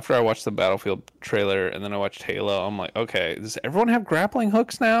like after I watched the Battlefield trailer and then I watched Halo, I'm like, okay, does everyone have grappling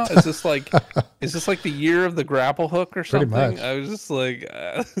hooks now? Is this like the year of the grapple hook or Pretty something? much. I was just like,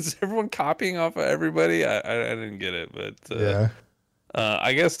 is everyone copying off of everybody? I didn't get it, but Yeah.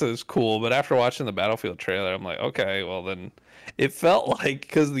 I guess it was cool. But after watching the Battlefield trailer, I'm like, okay, well then, it felt like,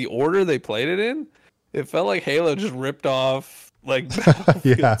 because the order they played it in, it felt like Halo just ripped off like Battlefield's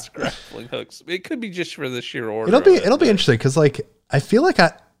Yeah. grappling hooks. It could be just for the sheer order. It'll of it, be but- interesting because like I feel like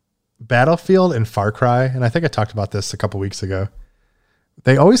Battlefield and Far Cry, and I think I talked about this a couple weeks ago,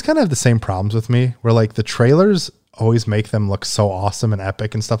 they always kind of have the same problems with me where like the trailers always make them look so awesome and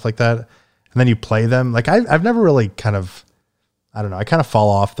epic and stuff like that. And then you play them. Like I've never really kind of, I don't know, I kind of fall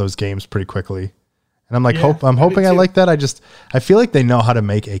off those games pretty quickly. And I'm like, I'm hoping I like that. I feel like they know how to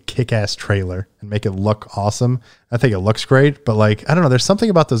make a kick-ass trailer and make it look awesome. I think it looks great, but like, I don't know, there's something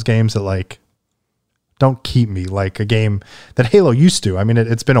about those games that like don't keep me like a game that Halo used to. I mean,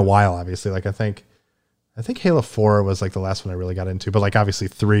 it's been a while, obviously. Like I think Halo 4 was like the last one I really got into, but like obviously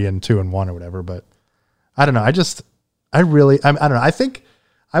 3 and 2 and 1 or whatever. But I don't know. I don't know. I think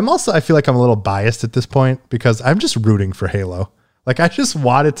I feel like I'm a little biased at this point because I'm just rooting for Halo. Like I just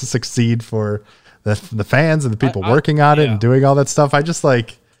want it to succeed for the fans and the people working on it and doing all that stuff. I just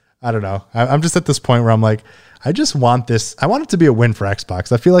like, I don't know. I'm just at this point where I'm like, I just want this. I want it to be a win for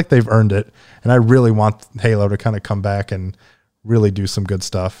Xbox. I feel like they've earned it. And I really want Halo to kind of come back and really do some good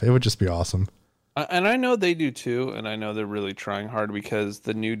stuff. It would just be awesome. And I know they do too. And I know they're really trying hard because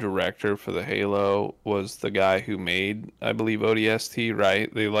the new director for the Halo was the guy who made, I believe, ODST,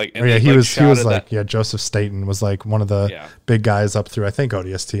 right? They like, and he was like, Joseph Staten was like one of the big guys up through, I think,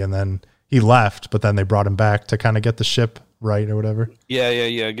 ODST. And then he left, but then they brought him back to kind of get the ship right or whatever.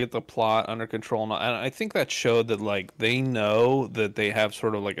 Yeah. Get the plot under control. And I think that showed that like they know that they have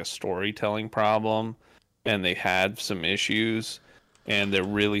sort of like a storytelling problem and they had some issues and they're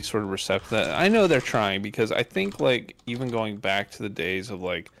really sort of receptive to that. I know they're trying because I think like even going back to the days of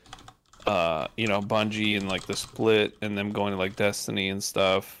like, Bungie and like the split and them going to like Destiny and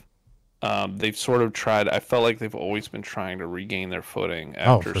stuff. They've sort of tried. I felt like they've always been trying to regain their footing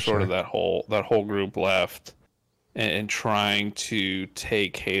after sort of that whole group left, and trying to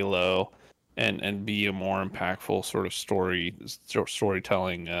take Halo and be a more impactful sort of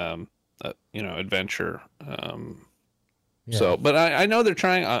storytelling, adventure. So, but I know they're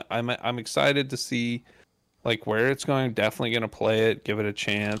trying. I'm excited to see like where it's going. Definitely going to play it, give it a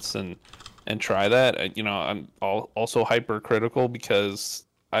chance, and try that. I'm also hypercritical because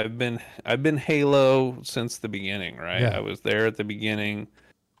I've been Halo since the beginning, right? Yeah. I was there at the beginning,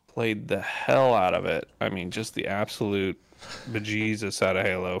 played the hell out of it. I mean, just the absolute bejesus out of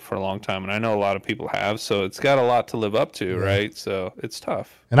Halo for a long time, and I know a lot of people have, so it's got a lot to live up to, right? So it's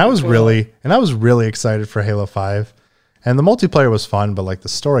tough. And I was really excited for Halo 5, and the multiplayer was fun, but like the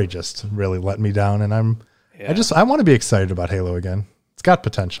story just really let me down. And I want to be excited about Halo again. It's got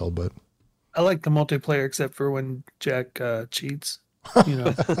potential, but I like the multiplayer except for when Jack cheats.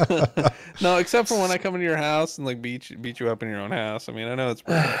 No, except for when I come into your house and like beat you up in your own house. I mean, I know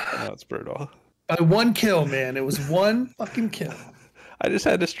it's brutal. By one kill, man. It was one fucking kill. I just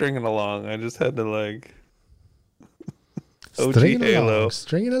had to string it along. I just had to like string it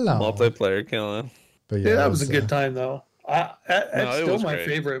along. Multiplayer killing. But yeah, that was a good time though. It's still my great.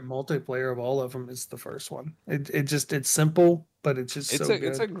 Favorite multiplayer of all of them is the first one. It's simple, but it's just good.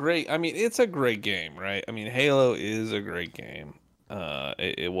 It's a great game, right? I mean, Halo is a great game.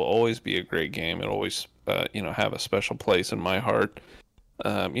 It will always be a great game. It'll always, have a special place in my heart.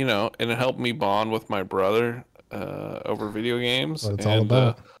 And it helped me bond with my brother over video games. What it's all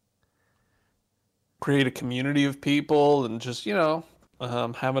about. Create a community of people and just,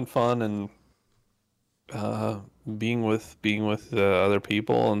 having fun and being with other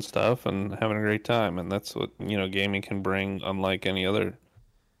people and stuff and having a great time. And that's what, gaming can bring, unlike any other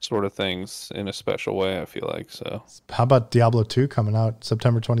sort of things, in a special way, I feel like. So how about Diablo 2 coming out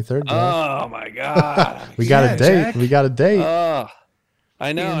September 23rd? Oh my god. We got a date. Jack. We got a date.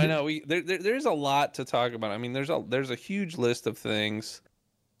 I know. There's a lot to talk about. I mean, there's a huge list of things.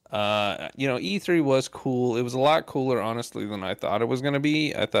 E3 was cool. It was a lot cooler, honestly, than I thought it was going to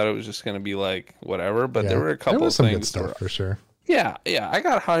be. I thought it was just going to be like whatever, but there were a couple of some things good stuff for sure. Yeah, I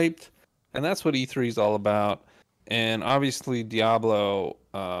got hyped, and that's what E3 is all about. And obviously, Diablo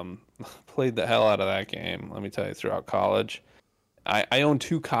played the hell out of that game. Let me tell you, throughout college, I own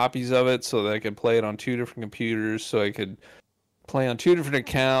 2 copies of it so that I could play it on 2 different computers, so I could play on 2 different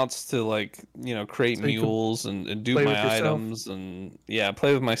accounts to create mules and do my items and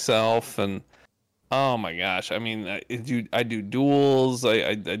play with myself. And oh my gosh, I mean, I do duels.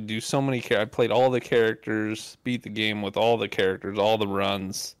 I do so many. I played all the characters, beat the game with all the characters, all the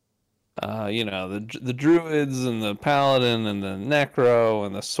runs. The druids and the paladin and the necro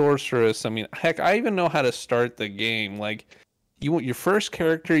and the sorceress. I mean, heck, I even know how to start the game. Like, you want your first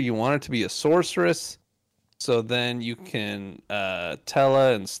character, you want it to be a sorceress, so then you can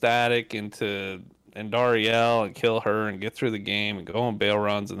Tella and Static into Andariel and kill her and get through the game and go on bail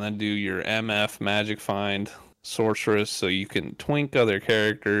runs, and then do your MF Magic Find sorceress, so you can twink other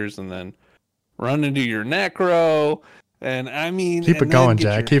characters and then run into your necro. And I mean, Keep it and going,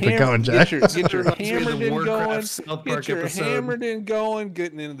 then Jack. Keep it going, Jack. Get your Reminds me of hammered the in Warcraft going. South Park Get your episode. hammered in going.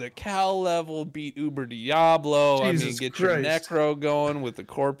 Getting into the Cal level. Beat Uber Diablo. I mean, Jesus get Christ. your Necro going with the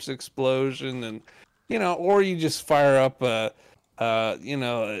corpse explosion, and or you just fire up a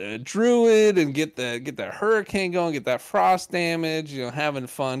druid and get that hurricane going. Get that frost damage. Having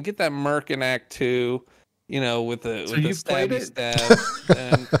fun. Get that Merc in Act 2. With the you've played stabby it? stab,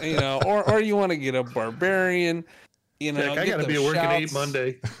 and or you want to get a barbarian. Jack, I get gotta be those at work at 8 shouts.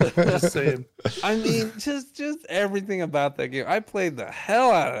 Monday. Just saying. I mean, just everything about that game. I played the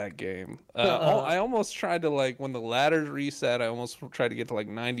hell out of that game. I almost tried to when the ladders reset. I almost tried to get to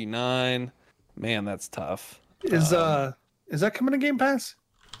 99. Man, that's tough. Is that coming to Game Pass?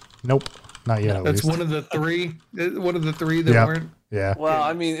 Nope, not yet. At That's least. one of the three. One of the three that Yep. weren't. Yeah, Well,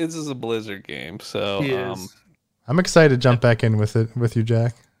 I mean, this is a Blizzard game, so Is. I'm excited to jump back in with you,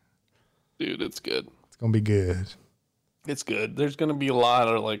 Jack. dude, it's good. It's gonna be good. It's good. There's gonna be a lot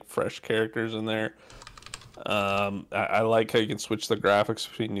of fresh characters in there. I like how you can switch the graphics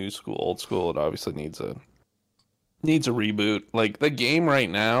between new school, old school. It obviously needs a reboot. Like the game right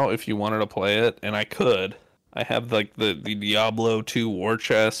now, if you wanted to play it, and I have the Diablo 2 War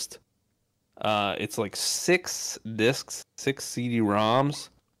Chest. It's 6 discs, 6 CD-ROMs,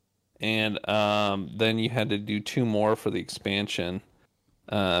 and then you had to do 2 more for the expansion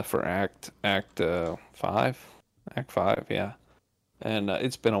for Act 5. Act 5, yeah. And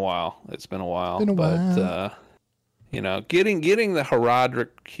it's been a while. But getting the Herodric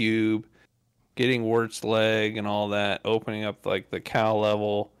Cube, getting Wirt's Leg and all that, opening up the Cal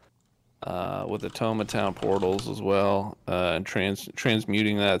level with the Tomatown portals as well, and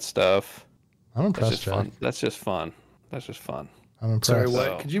transmuting that stuff. I'm That's impressed, just Jack. fun. That's just fun. I'm impressed. Sorry, what?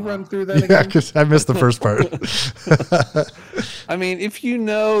 So, Could you run through that Yeah, again? because I missed the first part. I mean, if you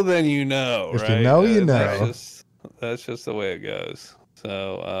know, then you know, If right? you know, you know. That's just the way it goes.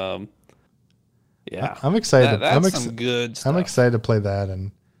 So, yeah, I'm excited. That's some good stuff. I'm excited to play that,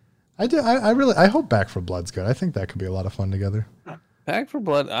 and I hope Back 4 Blood's good. I think that could be a lot of fun together. Back 4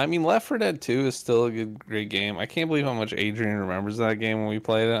 Blood. I mean, Left 4 Dead 2 is still a great game. I can't believe how much Adrian remembers that game when we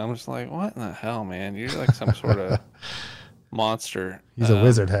played it. I'm just like, what in the hell, man? You're like some sort of monster. He's a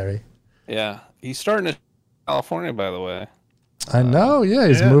wizard, Harry. Yeah, he's starting to California, by the way. I know. Yeah,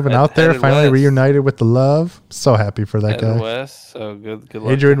 he's yeah, moving out there, headed finally west. reunited with the love. So happy for that Headed guy. west, so good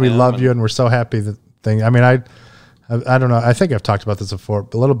luck Adrian, to we him, love and- you, and we're so happy that thing. I mean, I don't know. I think I've talked about this before,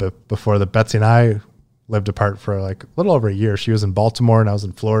 a little bit before, that Betsy and I lived apart for a little over a year. She was in Baltimore and I was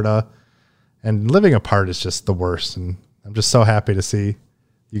in Florida, and living apart is just the worst. And I'm just so happy to see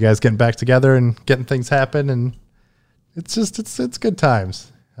you guys getting back together and getting things happen. And it's good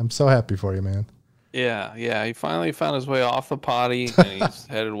times. I'm so happy for you, man. Yeah. He finally found his way off the potty, and he's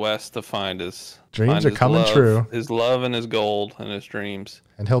headed west to find his Dreams find are his coming love, true. His love and his gold and his dreams.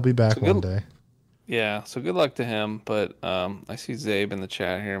 And he'll be back So one good- day. Yeah, so good luck to him. But I see Zabe in the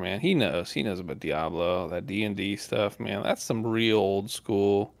chat here, man. He knows about Diablo, that D&D stuff, man. That's some real old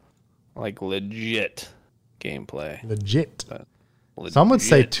school, legit gameplay. Legit. Some would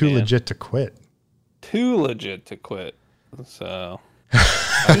say too man. legit to quit. Too legit to quit. So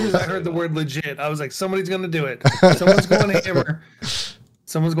As soon as I heard the word legit, I was like, somebody's gonna do it. Someone's going hammer.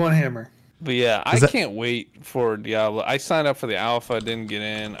 Someone's going hammer. But yeah, I can't wait for Diablo. I signed up for the alpha, didn't get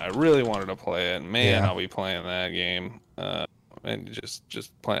in. I really wanted to play it. Man, Yeah. I'll be playing that game. And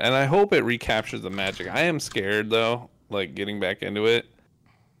just play. And I hope it recaptures the magic. I am scared though, getting back into it.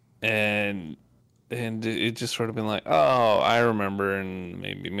 And it just sort of been like, oh, I remember, and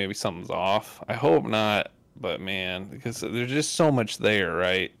maybe something's off. I hope not, but man, because there's just so much there,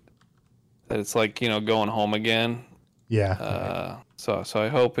 right? That it's going home again. Yeah. So I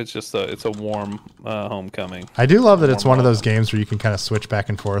hope it's just it's a warm homecoming. I do love that it's Warm one of those welcome. games where you can kind of switch back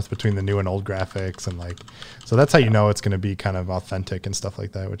and forth between the new and old graphics, and so that's how you know it's going to be kind of authentic and stuff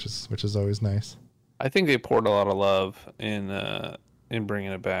like that, which is always nice. I think they poured a lot of love in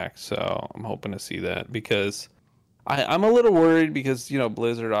bringing it back, so I'm hoping to see that, because I'm a little worried because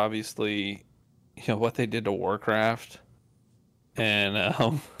Blizzard obviously what they did to Warcraft, and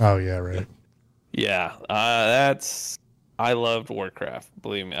Oh yeah, right. yeah, I loved Warcraft.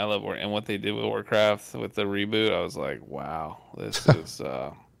 Believe me, I love Warcraft. And what they did with Warcraft with the reboot, I was like, wow, this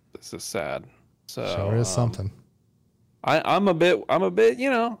is sad. So Sure is something. I'm a bit,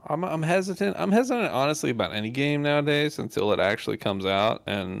 I'm hesitant. I'm hesitant honestly about any game nowadays until it actually comes out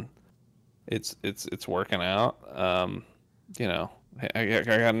and it's working out. I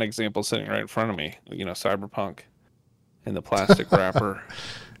got an example sitting right in front of me. Cyberpunk in the plastic wrapper.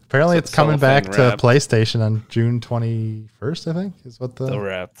 Apparently, it's coming back cellophane to wrapped. PlayStation on June 21st. I think is what Still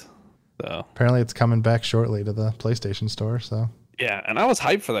wrapped. So apparently it's coming back shortly to the PlayStation Store. So yeah, and I was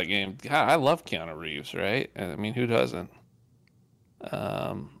hyped for that game. God, I love Keanu Reeves, right? I mean, who doesn't?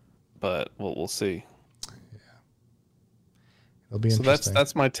 But we'll see. it'll be So interesting.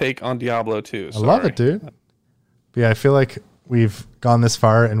 that's my take on Diablo 2. I love it, dude. But yeah, I feel like we've gone this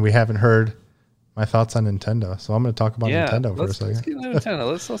far and we haven't heard my thoughts on Nintendo. So I'm going to talk about Nintendo for a second. Let's get into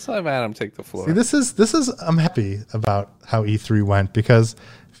Nintendo. Let's have Adam take the floor. See, this is I'm happy about how E3 went because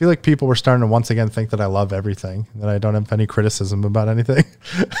I feel like people were starting to once again think that I love everything, that I don't have any criticism about anything.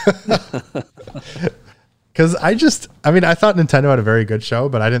 Because I thought Nintendo had a very good show,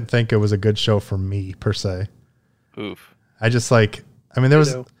 but I didn't think it was a good show for me per se. Oof. I just like, there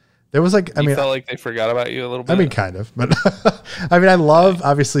was like, You felt like they forgot about you a little bit. I mean, kind of, but I love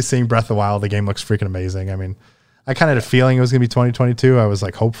obviously seeing Breath of the Wild. The game looks freaking amazing. I mean, I kind of had a feeling it was going to be 2022. I was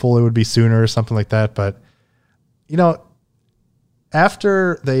like hopeful it would be sooner or something like that. But,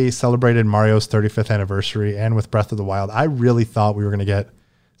 after they celebrated Mario's 35th anniversary and with Breath of the Wild, I really thought we were going to get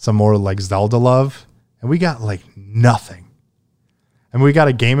some more like Zelda love. And we got like nothing. And we got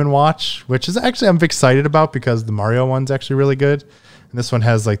a Game & Watch, which is actually I'm excited about because the Mario one's actually really good. And this one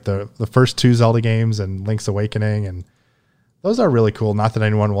has like the first 2 Zelda games and Link's Awakening. And those are really cool. Not that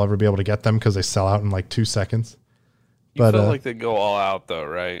anyone will ever be able to get them because they sell out in like 2 seconds. You felt like they go all out though,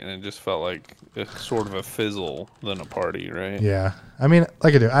 right? And it just felt like it's sort of a fizzle than a party, right? Yeah. I mean,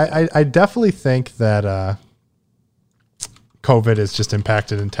 like I definitely think that COVID has just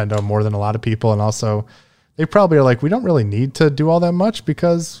impacted Nintendo more than a lot of people. And also they probably are like, we don't really need to do all that much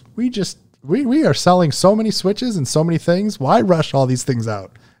because we are selling so many Switches and so many things. Why rush all these things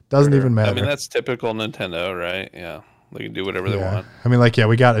out? Doesn't even matter. I mean, that's typical Nintendo, right? Yeah. They can do whatever they want. I mean, like,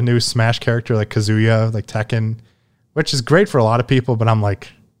 we got a new Smash character like Kazuya, like Tekken, which is great for a lot of people, but I'm like,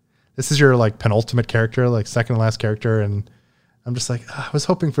 this is your like penultimate character, like second to last character. And I'm just like, I was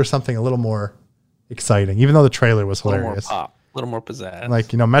hoping for something a little more exciting, even though the trailer was hilarious. A little more pop, a little more pizzazz. Like,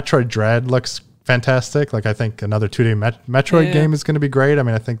 Metroid Dread looks fantastic. Like, I think another 2D Metroid game is going to be great. I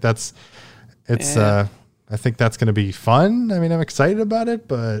mean, I think I think that's going to be fun. I mean, I'm excited about it,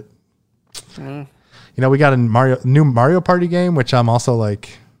 but we got a new Mario Party game, which I'm also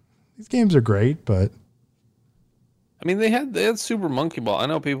like, these games are great, but I mean, they had Super Monkey Ball. I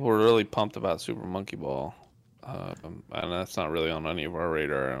know people were really pumped about Super Monkey Ball, and that's not really on any of our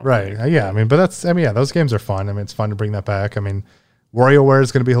radar. Right? Yeah. I mean, but those games are fun. I mean, it's fun to bring that back. I mean, WarioWare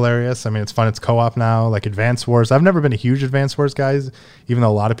is going to be hilarious. I mean, it's fun. It's co-op now. Like Advance Wars. I've never been a huge Advance Wars guy, even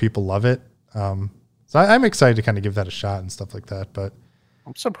though a lot of people love it. So I'm excited to kind of give that a shot and stuff like that. But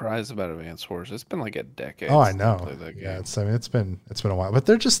I'm surprised about Advance Wars. It's been like a decade. Oh, I know. Yeah, it's been a while. But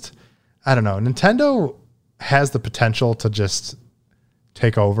they're just, I don't know. Nintendo has the potential to just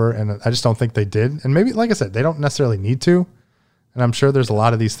take over, and I just don't think they did. And maybe, like I said, they don't necessarily need to. And I'm sure there's a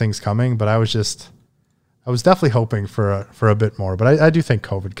lot of these things coming, but I was definitely hoping for a bit more. But I do think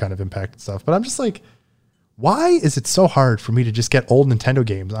COVID kind of impacted stuff. But I'm just like, why is it so hard for me to just get old Nintendo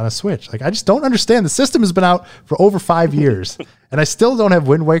games on a Switch? Like, I just don't understand. The system has been out for over 5 years, and I still don't have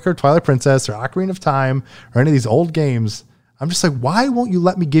Wind Waker, Twilight Princess, or Ocarina of Time, or any of these old games. I'm just like, why won't you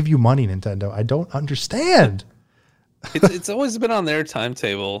let me give you money, Nintendo? I don't understand. It's always been on their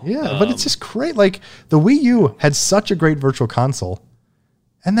timetable. Yeah, but it's just great. Like, the Wii U had such a great virtual console,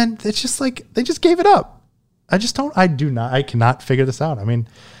 and then it's just like, they just gave it up. I cannot figure this out. I mean,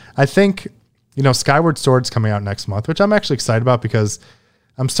 I think, Skyward Sword's coming out next month, which I'm actually excited about because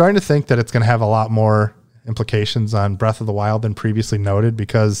I'm starting to think that it's going to have a lot more implications on Breath of the Wild than previously noted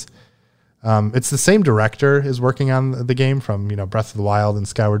because it's the same director is working on the game from, Breath of the Wild and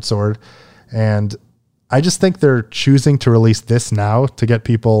Skyward Sword. And I just think they're choosing to release this now to get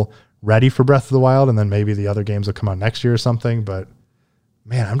people ready for Breath of the Wild. And then maybe the other games will come out next year or something. But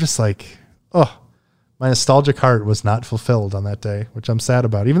man, I'm just like, my nostalgic heart was not fulfilled on that day, which I'm sad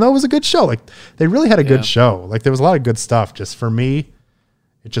about, even though it was a good show. Like, they really had a good show. Like, there was a lot of good stuff. Just for me,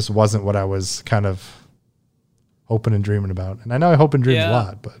 it just wasn't what I was kind of hoping and dreaming about. And I know I hope and dream a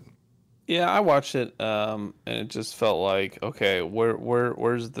lot, but yeah, I watched it, and it just felt like, okay,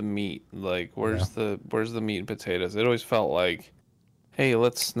 where's the meat? Like, where's the meat and potatoes? It always felt like, hey,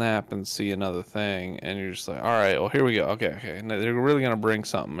 let's snap and see another thing, and you're just like, all right, well, here we go. Okay, and they're really gonna bring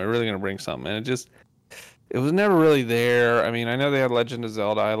something. They're really gonna bring something, and it was never really there. I mean, I know they had Legend of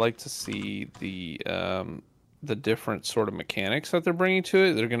Zelda. I like to see the different sort of mechanics that they're bringing to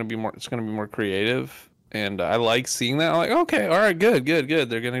it. It's going to be more creative, and I like seeing that. I'm like, okay, all right, good.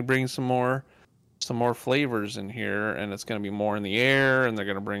 They're going to bring some more flavors in here, and it's going to be more in the air, and they're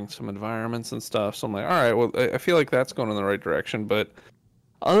going to bring some environments and stuff. So I'm like, all right, well, I feel like that's going in the right direction. But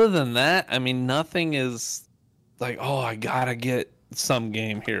other than that, I mean, nothing is like, oh, I gotta get some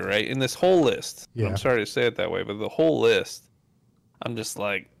game here, right? In this whole list. Yeah. I'm sorry to say it that way, but the whole list, I'm just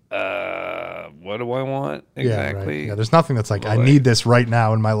like, what do I want exactly? Yeah, right. Yeah, there's nothing that's like, I Like- need this right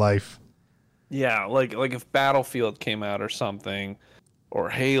now in my life. Yeah, like if Battlefield came out or something, or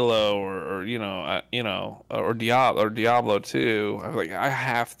Halo, or or Diablo 2, I was like, I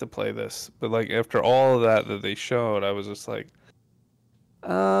have to play this. But like after all of that they showed, I was just like,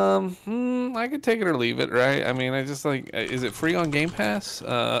 I could take it or leave it, right? I mean, I just like, is it free on Game Pass? You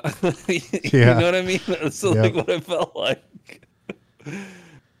Yeah. know what I mean? That's like what it felt like.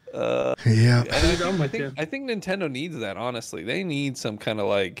 Yeah. And I'm with you. I think Nintendo needs that, honestly. They need some kind of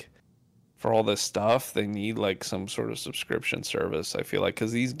like, for all this stuff, they need like some sort of subscription service, I feel like,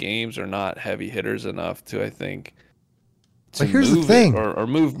 because these games are not heavy hitters enough to, I think, But here's the thing. or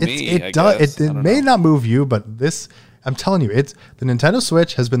move me. It may not move you, but this, I'm telling you, the Nintendo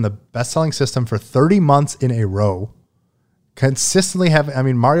Switch has been the best-selling system for 30 months in a row. Consistently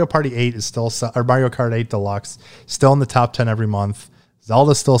Mario Party 8 is still, or Mario Kart 8 Deluxe, still in the top 10 every month.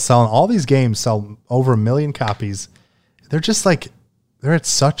 Zelda's still selling. All these games sell over 1 million copies. They're just like, they're at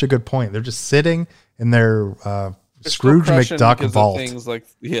such a good point. They're just sitting in their Scrooge McDuck vault. Things like,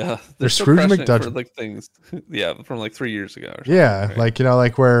 yeah, they're Scrooge McDuck for like things, yeah, from like 3 years ago. Or yeah, right?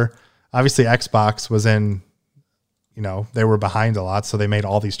 like where obviously Xbox was in, they were behind a lot, so they made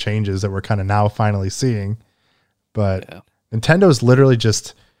all these changes that we're kind of now finally seeing. But Yeah. Nintendo's literally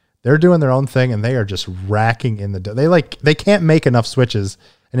just, they're doing their own thing, and they are just racking in the they can't make enough Switches,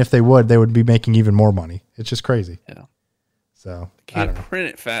 and if they would be making even more money. It's just crazy. Yeah. So I Can't don't know. print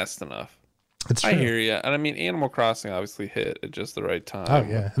it fast enough. It's true. I hear you, and I mean, Animal Crossing obviously hit at just the right time. Oh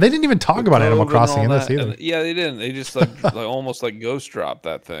yeah, they didn't even talk With about COVID Animal and Crossing all in this that, either. and yeah, they didn't. They just like almost like ghost dropped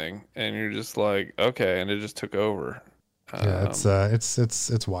that thing, and you're just like, okay, and it just took over. Yeah,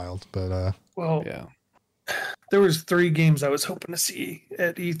 it's wild, but Well, Yeah. there was 3 games I was hoping to see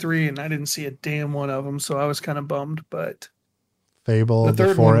at E3, and I didn't see a damn one of them, so I was kind of bummed. But Fable, The the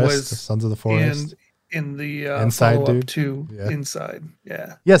third one Forest, was the Sons of the Forest. and in the Inside, follow-up dude. to Yeah. Inside,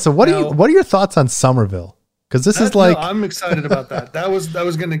 yeah. Yeah. So what Now- are your thoughts on Somerville? Because this is like, I'm excited about that. That was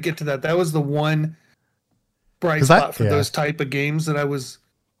going to get to that. That was the one bright 'Cause spot for yeah. those type of games that I was.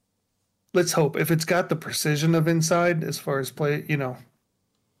 Let's hope if it's got the precision of Inside as far as play, you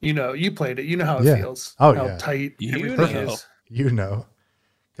played it, you know how it Yeah. feels, Oh, how yeah. tight You everything know. is.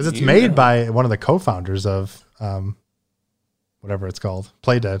 because it's You made know. by one of the co-founders of whatever it's called,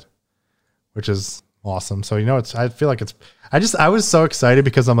 Playdead, which is awesome. So I feel like I was so excited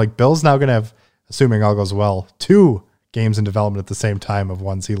because I'm like, Bill's now gonna have, assuming all goes well, 2 games in development at the same time of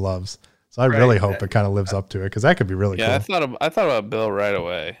ones he loves. So I really Right. hope it kind of lives up to it, because that could be really Yeah, cool. I thought about Bill right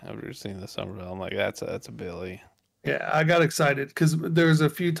away after seeing the Somerville. I'm like, that's a Billy. Yeah, I got excited because there's a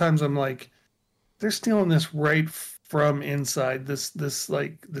few times I'm like, they're stealing this right from Inside,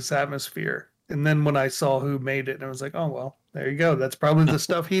 this atmosphere. And then when I saw who made it, and I was like, oh well, there you go. That's probably the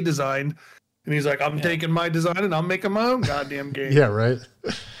stuff he designed. And he's like, I'm Yeah. taking my design and I'm making my own goddamn game. Yeah, right.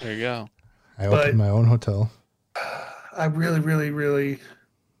 There you go. I But- opened my own hotel. I really, really, really,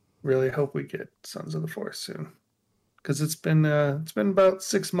 really hope we get Sons of the Forest soon, because it's been about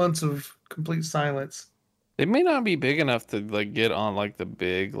 6 months of complete silence. It may not be big enough to like get on like the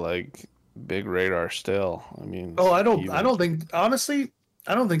big radar still. I mean, Oh, I don't even- think, honestly,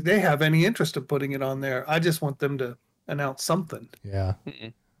 I don't think they have any interest of putting it on there. I just want them to announce something. Yeah.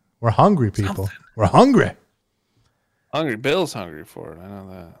 Mm-mm. We're hungry people. Something. We're hungry. hungry. Bill's hungry for it. I know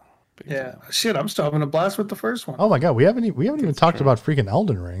that. Big Yeah, time. shit, I'm still having a blast with the first one. Oh my god, we haven't even That's talked true. about freaking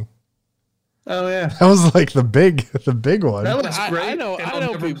Elden Ring. Oh yeah, That was like the big one. that looks great. I know. and I I'll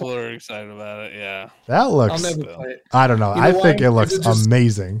know never people play- are excited about it. Yeah. That I'll looks. never Bill. play it. I don't know. You know I think why? it looks 'Cause it just-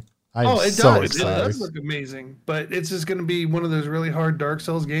 amazing. I'm Oh, it so does. It excited. does look amazing, but it's just going to be one of those really hard Dark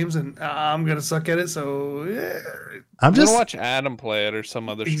Souls games, and I'm going to suck at it. So yeah, I'm I'm just gonna watch Adam play it or some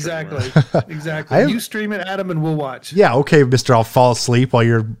other streamer. exactly, exactly. I have- You stream it, Adam, and we'll watch. yeah. Okay, Mister. I'll fall asleep while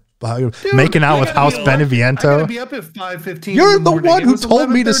you're making out I with gotta House be up- I gotta Beneviento. be up at 5:15. You're the one who told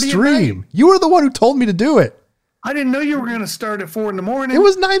me to stream. You were the one who told me to do it. I didn't know you were going to start at 4 a.m. It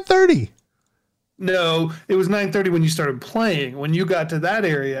was 9:30. No, it was 9:30 when you started playing. When you got to that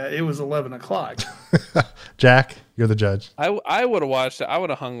area, it was 11 o'clock. Jack, you're the judge. I would have watched it. I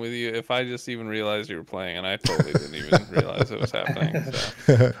would have hung with you if I just even realized you were playing, and I totally didn't even realize it was happening.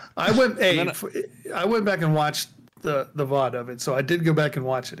 So. I went. then I went back and watched the VOD of it, so I did go back and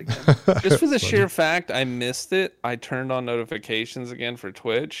watch it again. Just for the sheer fact I missed it, I turned on notifications again for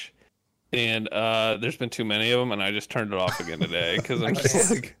Twitch, and there's been too many of them, and I just turned it off again today because I'm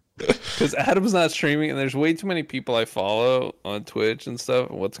just like, Because Adam's not streaming, and there's way too many people I follow on Twitch and stuff.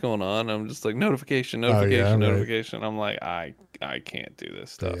 What's going on? I'm just like notification. Notification. I'm like, I can't do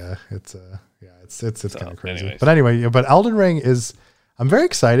this stuff. Yeah, it's kind of crazy. anyways. But anyway, but Elden Ring is. I'm very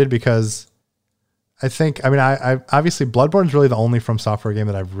excited because I think. I mean, I obviously Bloodborne's really the only From Software game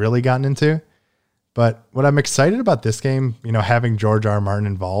that I've really gotten into. But what I'm excited about this game, having George R. R. Martin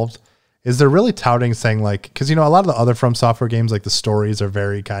involved, is they're really touting saying like, because a lot of the other From Software games, like the stories are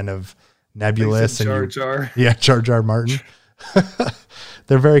very kind of nebulous. Jar Jar. Yeah, George R. R. Martin.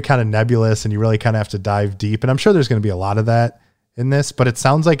 They're very kind of nebulous, and you really kind of have to dive deep. And I'm sure there's going to be a lot of that in this, but it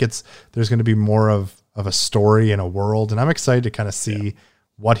sounds like there's going to be more of a story and a world. And I'm excited to kind of see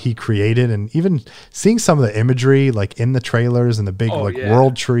what he created, and even seeing some of the imagery like in the trailers and the big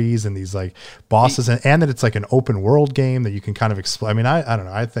world trees and these like bosses, and that it's like an open world game that you can kind of explore. I mean, I don't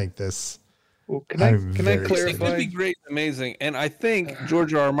know. I think this. Well, can I clarify? It could be great, amazing, and I think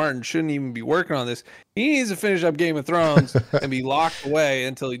George R. R. Martin shouldn't even be working on this. He needs to finish up Game of Thrones and be locked away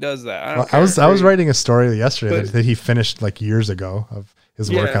until he does that. I was writing a story yesterday that he finished like years ago of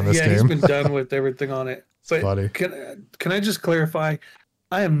his work on this game. He's been done with everything on it. But funny. Can I just clarify?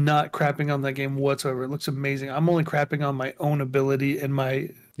 I am not crapping on that game whatsoever. It looks amazing. I'm only crapping on my own ability and my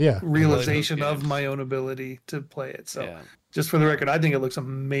realization of my own ability to play it. So just for the record, I think it looks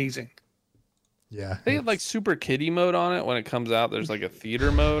amazing. Yeah. They have like super kiddie mode on it when it comes out. There's like a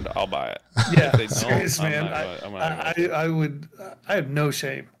theater mode. I'll buy it. Yeah, serious, man. I have no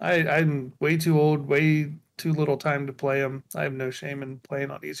shame. I'm way too old, way too little time to play them. I have no shame in playing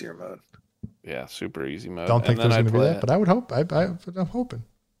on easier mode. Yeah, super easy mode. Don't think there's going to be that, but I would hope. I'm hoping.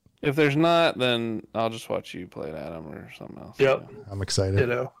 If there's not, then I'll just watch you play it, Adam, or something else. Yep. I'm excited.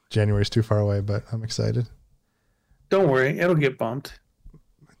 Ditto. January's too far away, but I'm excited. Don't worry, it'll get bumped.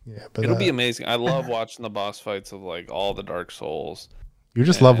 Yeah, but it'll be amazing. I love watching the boss fights of like all the Dark Souls. You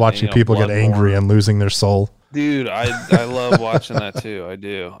just love watching people get angry and losing their soul. Dude, I love watching that too. I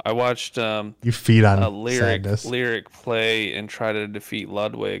do. I watched you feed on sadness. Lyric play and try to defeat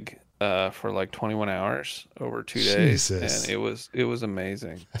Ludwig for like 21 hours over 2 days. Jesus. And it was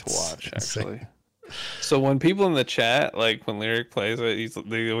amazing to watch actually. Insane. So when people in the chat, like when Lyric plays it,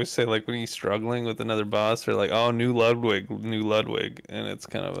 they always say like when he's struggling with another boss, they're like, "Oh, new Ludwig," and it's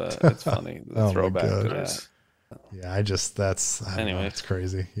kind of it's funny the throwback to that. Yeah, anyway, it's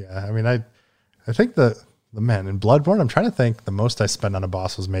crazy. Yeah, I mean, I think the man in Bloodborne, I'm trying to think. The most I spent on a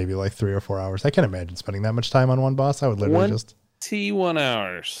boss was maybe like 3 or 4 hours. I can't imagine spending that much time on one boss. I would literally just 1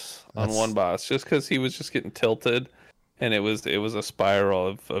 hours on one boss, just because he was just getting tilted. And it was a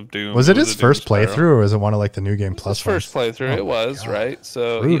spiral of doom. Was it his first playthrough, or was it one of like the New Game Plus? His first playthrough, it was right.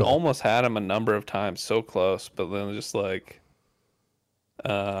 So he almost had him a number of times, so close. But then just like,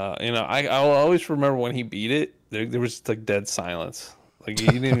 I'll always remember when he beat it. There was just like dead silence. Like he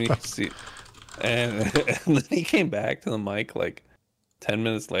didn't even see. And then he came back to the mic like 10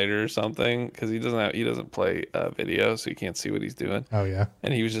 minutes later or something, because he doesn't play video, so you can't see what he's doing. Oh yeah.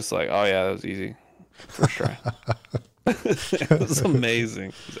 And he was just like, "Oh yeah, that was easy, first try." It was amazing.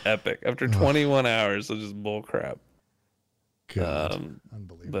 It was epic. After 21 hours of just bull crap.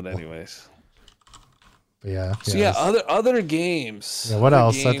 Unbelievable. But anyways. But yeah. So other games. Yeah, what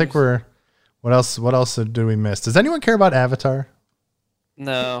else? I think what else did we miss? Does anyone care about Avatar?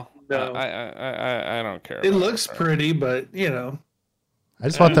 No. I don't care. It looks pretty, but I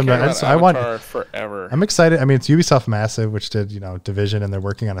just want them to. I want forever. I'm excited. I mean, it's Ubisoft Massive, which did Division, and they're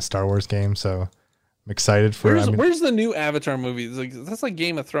working on a Star Wars game, so I'm excited for. Where's the new Avatar movie? That's like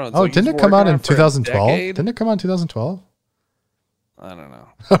Game of Thrones. Oh, didn't it come out in 2012? Didn't it come out in 2012? I don't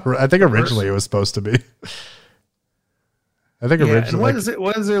know. I think originally it was supposed to be. I think originally. And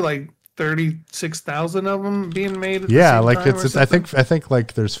what is there like 36,000 of them being made? At the yeah, same like time it's. I think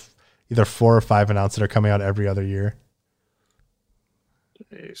like there's either 4 or 5 announced that are coming out every other year.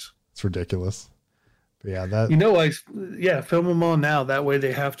 Jeez. It's ridiculous. But yeah, film them all now. That way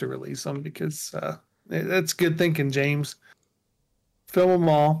they have to release them, because that's good thinking, James. Film them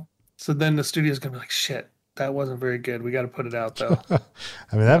all, so then the studio's gonna be like, "Shit, that wasn't very good. We got to put it out though."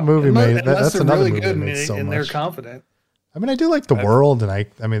 I mean, that movie that's another movie that made so much. And they're confident. I mean, I do like the world, and I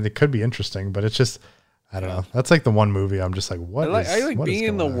mean, it could be interesting, but it's just, I don't know. That's like the one movie I'm just like, what? I like being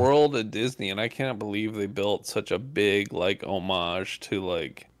in the world of Disney, and I can't believe they built such a big like homage to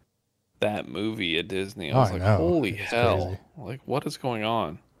like that movie at Disney. I was like, holy hell! Crazy. Like, what is going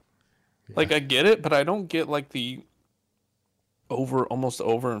on? Yeah. Like, I get it, but I don't get like the almost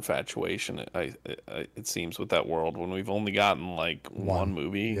over infatuation. It seems with that world when we've only gotten like one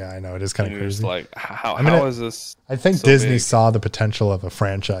movie. Yeah, I know, it is kind of crazy. Like, how is this? I think so Disney saw the potential of a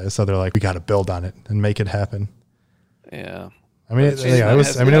franchise, so they're like, we got to build on it and make it happen. Yeah. I mean, It's yeah, just- it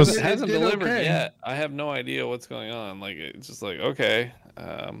was. I mean, it was. it hasn't did delivered okay. yet. I have no idea what's going on. Like it's just like okay,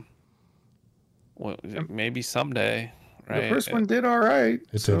 well, maybe someday, right? The first one did all right.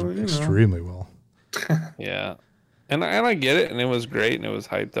 It so, did you know. extremely well. Yeah, and I get it, and it was great, and it was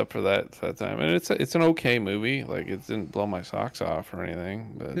hyped up for that time, and it's an okay movie. Like it didn't blow my socks off or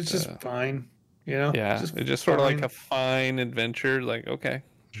anything, but It's just fine. You know? yeah, it's just sort of like fine. a fine adventure. Like okay,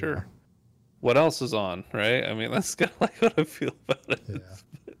 sure. Yeah. What else is on, right? I mean, that's kind of like what I feel about it. Yeah.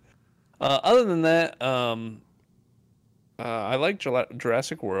 Other than that, I like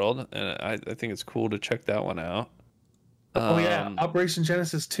Jurassic World, and I think it's cool to check that one out. Oh yeah, Operation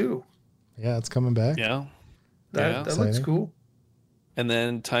Genesis 2. Yeah, it's coming back. Yeah. That Yeah. looks Exciting. cool. And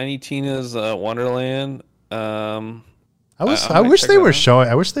then Tiny Tina's Wonderland. I might wish check they that were out. showing.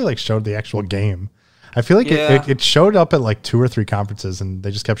 I wish they like showed the actual game. I feel like Yeah. it showed up at like 2 or 3 conferences, and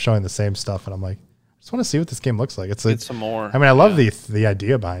they just kept showing the same stuff. And I'm like, I just want to see what this game looks like. Get some more. I mean, I love Yeah. the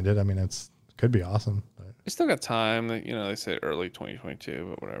idea behind it. I mean, it could be awesome. But We still got time. They say early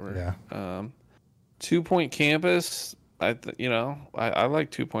 2022, but whatever. yeah, 2 Point Campus. I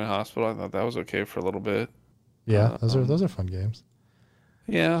like 2 Point Hospital. I thought that was okay for a little bit. yeah, those are fun games.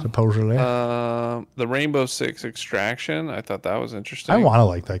 Yeah. Supposedly, The Rainbow Six Extraction. I thought that was interesting. I want to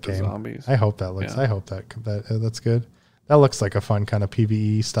like that The game. zombies. I hope that looks. Yeah. I hope that's good. That looks like a fun kind of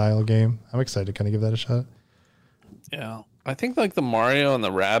PVE style game. I'm excited to kind of give that a shot. Yeah, I think like the Mario and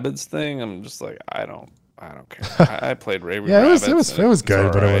the Rabbids thing. I'm just like, I don't care. I played Rabbids. Yeah, it was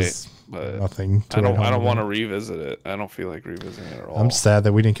good, but it alright, was but nothing. I don't want want to revisit it. I don't feel like revisiting it at all. I'm sad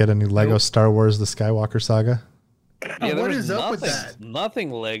that we didn't get any Lego Nope. Star Wars: The Skywalker Saga. Yeah, What there was is up with that?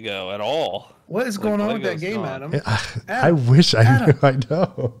 Nothing Lego at all. What is Like, going on with that Lego's game, gone. Adam? I wish I knew. I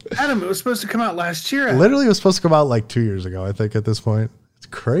know. Adam, it was supposed to come out last year. Adam. Literally, it was supposed to come out like 2 years ago. I think at this point, it's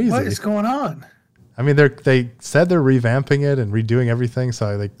crazy. What is going on? I mean, they said they're revamping it and redoing everything,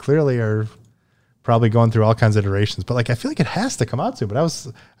 so they clearly are probably going through all kinds of iterations. But like, I feel like it has to come out soon. But I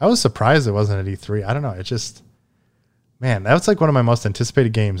was surprised it wasn't at E3. I don't know. It just, man, that was like one of my most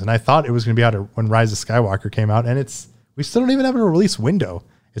anticipated games, and I thought it was going to be out when Rise of Skywalker came out, and we still don't even have a release window.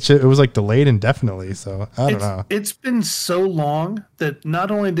 It was like delayed indefinitely. So I don't know. It's been so long that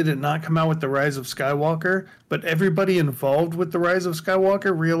not only did it not come out with the Rise of Skywalker, but everybody involved with the Rise of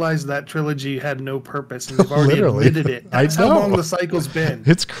Skywalker realized that trilogy had no purpose, and they've already Literally. admitted it. I That's how know. long the cycle's been.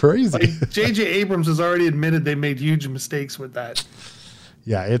 It's crazy. Like, J.J. Abrams has already admitted they made huge mistakes with that.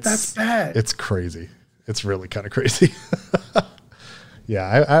 Yeah, That's bad. It's crazy. It's really kind of crazy.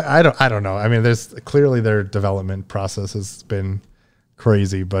 Yeah, I don't know. I mean, there's clearly their development process has been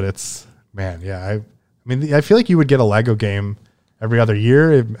crazy, but it's, man, yeah. I mean, I feel like you would get a Lego game every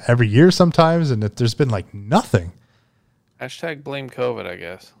year sometimes, and there's been like nothing. Hashtag blame COVID, I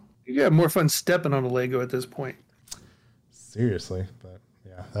guess. You got more fun stepping on a Lego at this point. Seriously, but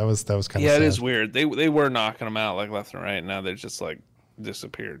yeah, that was kind of Yeah, sad. it is weird. They were knocking them out like left and right. Now they're just like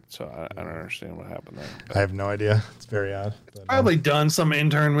disappeared. So I don't understand what happened there. I have no idea. It's very odd. But, Probably done. Some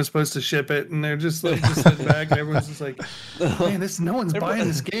intern was supposed to ship it, and they're just like just sitting back, and everyone's just like, "Man, no one's buying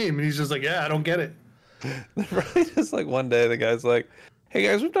this game." And he's just like, "Yeah, I don't get it." Right? Just like one day the guy's like, "Hey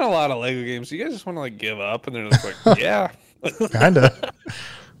guys, we've done a lot of Lego games. Do you guys just want to like give up?" And they're just like, "Yeah, kind of.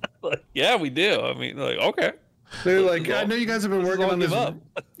 like, yeah, we do." I mean, like, okay. They're like, "I know you guys have been working on this. Give up.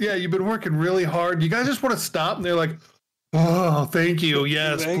 Yeah, you've been working really hard. You guys just want to stop?" And they're like, "Oh, thank you.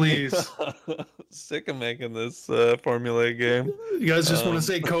 Yes, Thank please." you. Sick of making this formula game. You guys just want to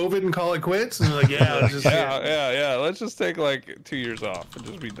say COVID and call it quits? And they're like, "Yeah, let's just Yeah. Let's just take like 2 years off and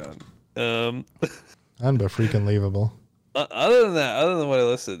just be done. Unbelievable. Other than what I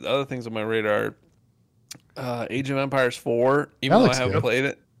listed, other things on my radar, Age of Empires 4, even though I looks haven't good. played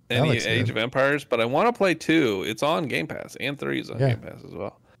it, That any looks Age good. of Empires, but I want to play 2. It's on Game Pass, and 3 is on Yeah. Game Pass as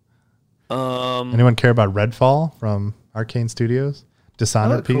well. Anyone care about Redfall from Arcane Studios?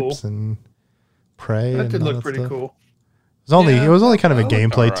 Dishonored Oh, cool. peeps and Prey. That and did all look that pretty stuff. cool." It was only kind of a that looked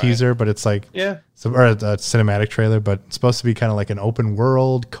gameplay alright. teaser, but it's like Yeah, or a cinematic trailer, but it's supposed to be kind of like an open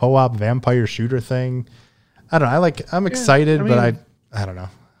world co-op vampire shooter thing. I don't know. I'm excited, I but mean- I don't know.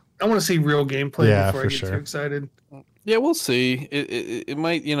 I want to see real gameplay Yeah, before I for get sure. too excited. Yeah, we'll see. It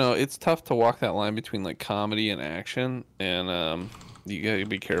might, it's tough to walk that line between like comedy and action, and you gotta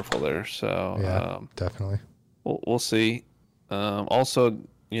be careful there. So Yeah, definitely. we'll see. Also,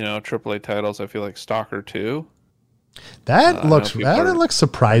 AAA titles. I feel like Stalker 2. That I know looks people are- looks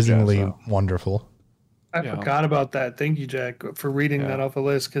surprisingly jazzed up. wonderful. I Yeah. forgot about that. Thank you, Jack, for reading Yeah. that off the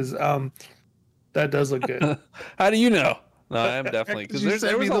list because that does look good. How do you know? No, I am definitely 'Cause because you there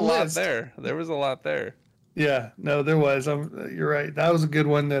sent was me a the lot list. there. There was a lot there. Yeah, no, there was. You're right. That was a good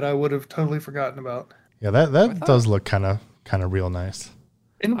one that I would have totally forgotten about. Yeah, that does look kind of kind of real nice.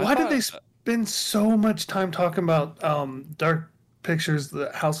 And I why did thought- they spend so much time talking about Dark Pictures,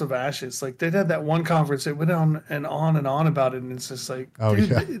 the House of Ashes? Like they had that one conference, it went on and on and on about it, and it's just like, Oh, dude,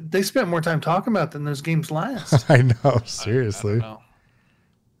 yeah. they spent more time talking about it than those games last. I know, seriously.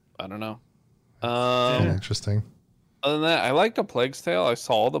 I don't know. Yeah. Interesting. Other than that, I liked A Plague's Tale. I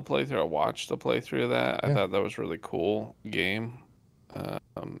saw the playthrough. I watched the playthrough of that. I Yeah. thought that was really cool game.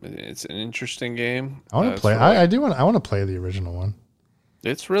 It's an interesting game. I want to It's play. sort of I want to play the original one.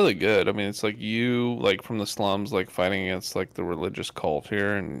 It's really good. I mean, it's like you, like from the slums, like fighting against like the religious cult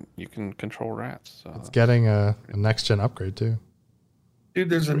here, and you can control rats. So It's getting a next gen upgrade too. Dude,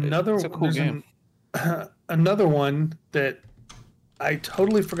 there's another it's a cool game. another one that I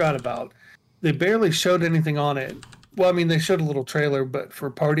totally forgot about. They barely showed anything on it. Well, I mean, they showed a little trailer, but for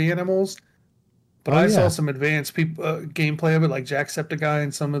Party Animals. But Oh, I saw yeah. some advanced people gameplay of it, like Jacksepticeye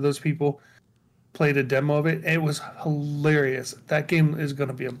and some of those people played a demo of it. It was hilarious. That game is going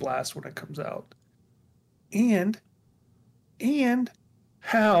to be a blast when it comes out. And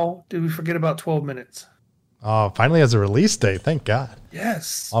how did we forget about 12 minutes? Oh, finally has a release date. Thank God.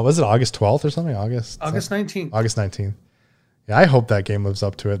 Yes, Oh, was it August 12th or something? August 19th. August 19th. Yeah, I hope that game lives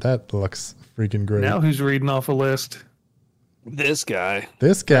up to it. That looks freaking great. Now who's reading off a list? This guy.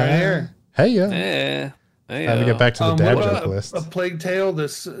 This guy. Right here. Hey, yeah. Yeah. Time to get back to the dad what joke about list. a Plague Tale.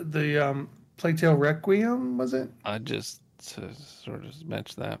 The Plague Tale Requiem, was it? I just sort of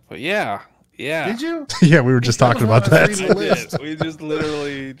mentioned that, but yeah. Did you? Yeah, we were just talking about I was that. reading the list. We just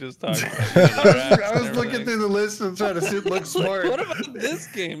literally just talked about it. I was looking through the list and trying to look smart. What about this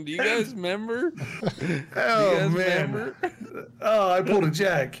game? Do you guys remember? Oh Do you guys man! remember? Oh, I pulled a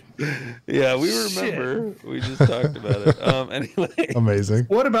Jack. Yeah, we Shit. remember. We just talked about it. Anyway, Amazing.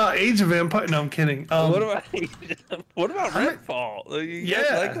 What about Age of Empire? No, I'm kidding. what about Redfall? You guys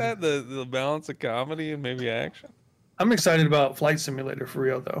Yeah. like that? The balance of comedy and maybe action. I'm excited about Flight Simulator for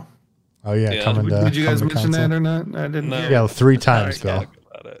real though. Oh yeah, Yeah. coming to Did you guys coming to mention console. that or not? I didn't. No. hear. Yeah, 3 times, Alright, Bill.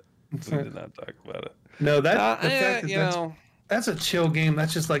 Talk about it. We did not talk about it. No, that the fact that you know, that's a chill game.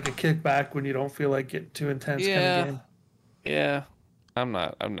 That's just like a kickback when you don't feel like it too intense kind Yeah. of game. yeah. I've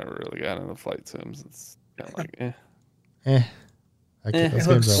never really gotten into flight sims. It's kind of like, eh. Eh. I can't, Eh. those It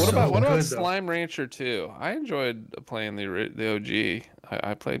looks games are What so about wonderful. good, though. Slime Rancher 2? I enjoyed playing the OG.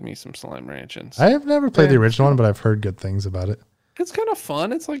 I played me some Slime Ranchins. I have never played the Yeah. original one, but I've heard good things about it. It's kind of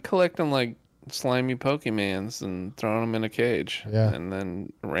fun. It's like collecting like slimy Pokemans and throwing them in a cage, Yeah. and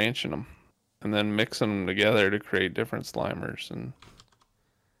then ranching them, and then mixing them together to create different Slimers, and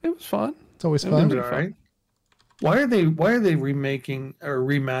it was fun. It's always It fun. was All right. Why are they remaking or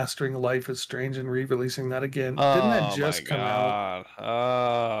remastering Life is Strange and re-releasing that again? Didn't that just come out?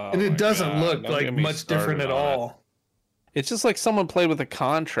 Oh, And it my doesn't God. look Don't like get me much different started at on it. all. It's just like someone played with a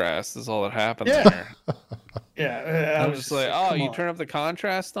contrast. Is all that happened Yeah. there. Yeah, I I'm was just like, oh, come you on. turned up the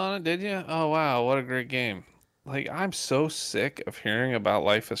contrast on it, did you? Oh wow, what a great game! Like, I'm so sick of hearing about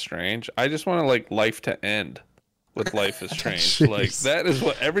Life is Strange. I just want to like life to end with Life is Strange. Like Jeez. that is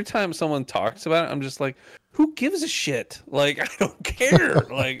what every time someone talks about it, I'm just like, who gives a shit? Like I don't care.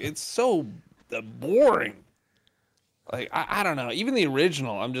 Like it's so boring. Like I don't know. Even the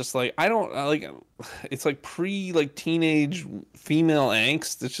original, I'm just like I don't like. It's like like teenage female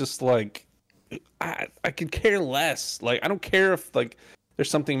angst. It's just like I could care less. Like I don't care if like there's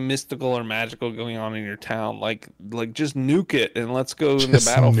something mystical or magical going on in your town. Like just nuke it and let's go in the Just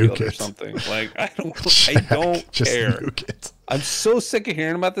battlefield nuke or it. something. Like I Jack, don't just care. nuke it. I'm so sick of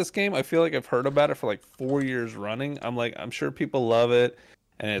hearing about this game. I feel like I've heard about it for like 4 years running. I'm sure people love it,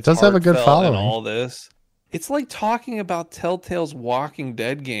 and it's does have a good heartfelt and following. all this. It's like talking about Telltale's Walking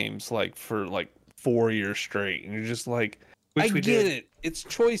Dead games like for like 4 years straight, and you're just like, Which I we get did. it. It's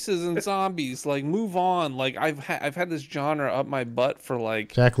choices and zombies. Like move on. Like I've had this genre up my butt for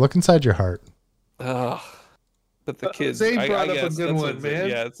like, Jack, look inside your heart. ugh. But the kids, Zay I brought up a guess good that's one, what- man.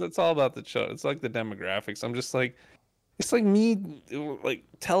 Yeah, it's all about the show. It's like the demographics. I'm just like, it's like me, like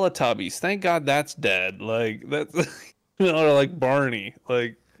Teletubbies. Thank God that's dead. Like that's, or like Barney.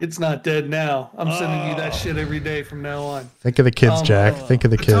 Like It's not dead now. I'm sending you that Oh. shit every day from now on. Think of the kids, Jack. Think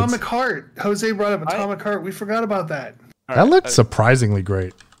of the kids. Atomic Heart. Jose brought up Atomic Heart. We forgot about that. That looked surprisingly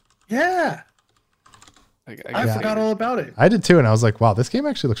great. Yeah, I guess forgot all about it. I did too, and I was like, wow, this game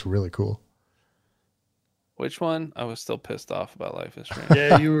actually looks really cool. Which one? I was still pissed off about Life is Strange.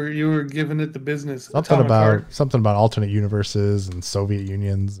 Yeah, you were giving it the business. Something Atomic about Heart. alternate universes and Soviet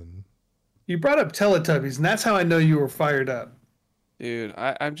unions and You brought up Teletubbies, and that's how I know you were fired up. Dude,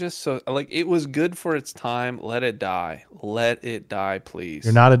 I'm just so like it was good for its time. Let it die. Let it die, please.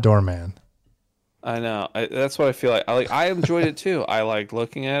 you're not a doorman. I know. That's what I feel like. I enjoyed it too. I liked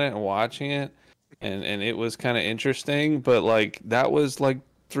looking at it and watching it. and it was kind of interesting. But like that was like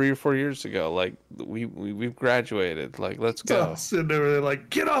 3 or 4 years ago. Like we've graduated. Like let's go. Sitting there like,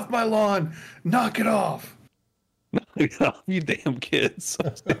 get off my lawn, knock it off. You damn kids!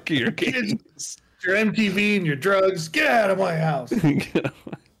 I'm sick of your games. Your MTV and your drugs, get out of my house.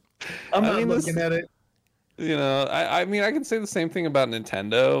 I'm not looking at it. You know, I mean, I can say the same thing about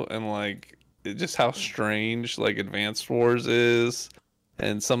Nintendo and like just how strange like Advanced Wars is,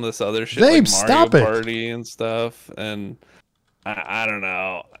 and some of this other shit Zabe, like stop Mario it. Party and stuff. And I don't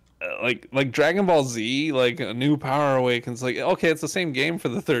know, like Dragon Ball Z, like a new Power Awakens. Like okay, it's the same game for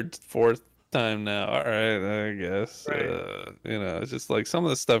the third, fourth time now. All right, I guess. Right. You know, it's just like some of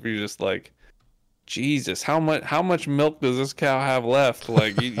the stuff you're just like. Jesus, how much milk does this cow have left?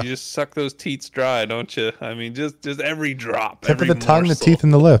 Like you just suck those teats dry, don't you? I mean, just every drop, Tip of every the tongue, the morsel. teeth,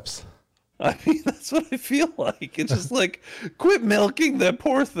 and the lips. I mean, that's what I feel like. It's just like, quit milking that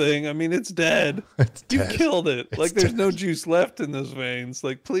poor thing. I mean, it's dead. It's You dead. killed it. It's Like, there's dead. no juice left in those veins.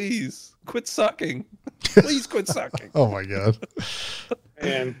 Like, please quit sucking. Please quit sucking. Oh my god.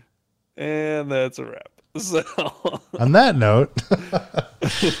 And And that's a wrap. So, On that note,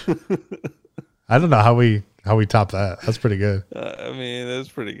 I don't know how we top that. That's pretty good. I mean, that's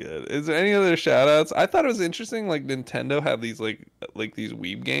pretty good. Is there any other shout outs? I thought it was interesting. Like Nintendo had these like these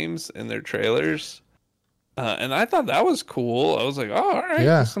Weeb games in their trailers. And I thought that was cool. I was like, oh, all right,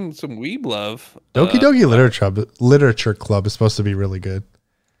 Yeah. some Weeb love. Doki Doki Literature Club is supposed to be really good.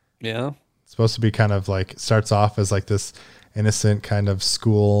 Yeah. It's supposed to be kind of like starts off as like this innocent kind of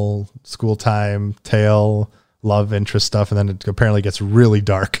school time tale, love interest stuff, and then it apparently gets really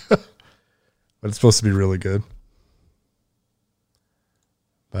dark. But it's supposed to be really good.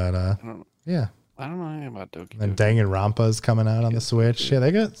 But yeah. I don't know anything about Doki And Doki. Danganronpa is coming out on the Switch. Yeah,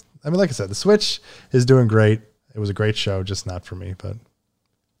 they got. I mean, like I said, the Switch is doing great. It was a great show, just not for me, but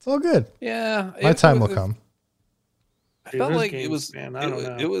it's all good. Yeah. My time will come. I Dude, felt those like games, it was man, I don't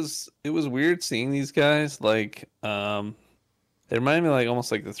know. it was weird seeing these guys like they remind me like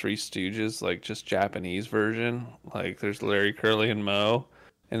almost like the Three Stooges, like just Japanese version. Like there's Larry, Curly, and Moe,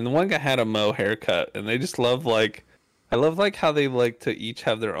 and the one guy had a Moe haircut, and they just love like I love like how they like to each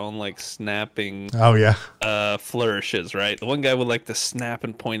have their own like snapping Oh yeah, flourishes, right? The one guy would like to snap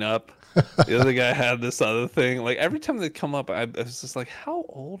and point up. The other guy had this other thing. Like every time they come up, I was just like, "How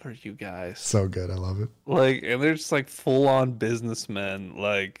old are you guys?" so good. I love it. Like, and they're just like full on businessmen.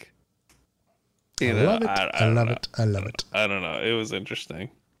 Like, you I know, love it. I don't love know. it. I love it. I don't know. It was interesting.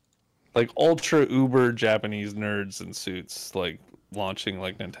 Like ultra uber Japanese nerds in suits, like launching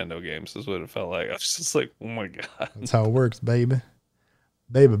like Nintendo games is what it felt like. I was just like, oh my god. That's how it works, baby.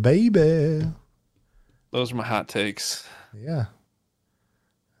 Baby. Those are my hot takes. Yeah.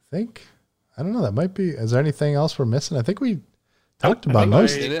 I don't know. That might be. Is there anything else we're missing? I think we talked about think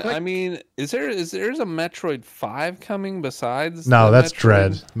most. Did it? I mean, is there's a Metroid 5 coming besides? No, the that's Metroid?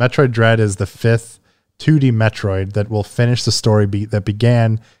 Dread. Metroid Dread is the 5th 2D Metroid that will finish the story beat that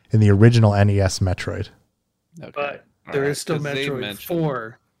began in the original NES Metroid. Okay. But All there right, is still 'cause they Metroid mentioned-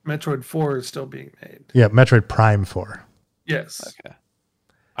 4. Metroid 4 is still being made. Yeah, Metroid Prime 4. Yes. Okay.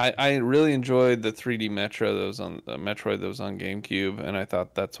 I really enjoyed the 3D Metro that was on Metroid that was on GameCube, and I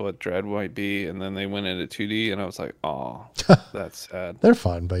thought that's what Dread might be. And then they went into 2D, and I was like, "Oh, that's sad." They're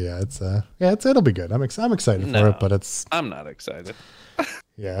fun, but yeah, it'll be good. I'm excited for No. it, but it's I'm not excited.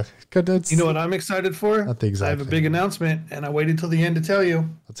 yeah, it's You know what I'm excited for? Not the I exact have a thing. big announcement, and I waited till the end to tell you.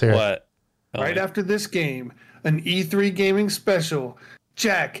 Let's hear it. What? Right after this game, an E3 gaming special.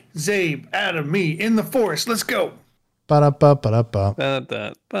 Jack, Zabe, Adam, me in the forest. Let's go. Ba-da-ba-ba-da-ba.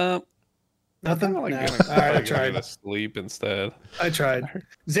 Nothing. Like, Nah. gonna, All right, I probably gonna tried. go to sleep instead. I tried.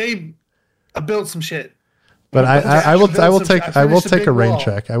 Zabe, I built some shit. But I will take finished a a big rain wall.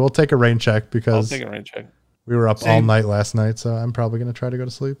 check. I will take a rain check I'll because take a rain check. we were up all Same. night last night, so I'm probably gonna try to go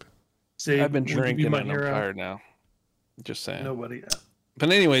to sleep. Zabe, I've been would you be drinking my and I'm hero? tired now. Just saying. Nobody. But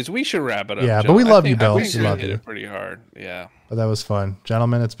anyways, we should wrap it up. Yeah, but John. we love you, I Bill. think We we love hit you. it pretty hard. Yeah. But that was fun,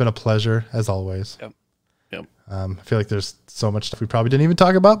 gentlemen. It's been a pleasure as always. Yep. I feel like there's so much stuff we probably didn't even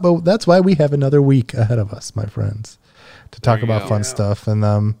talk about, but that's why we have another week ahead of us, my friends, to talk There you about go. fun Yeah. stuff.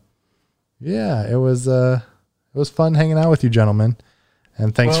 And yeah, it was fun hanging out with you, gentlemen.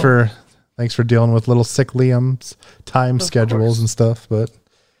 And thanks for dealing with little sick Liam's time schedules course. and stuff. But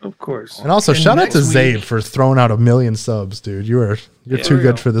Of course. and also shout out to next Zabe week- for throwing out 1,000,000 subs, dude. You're Yeah. too For good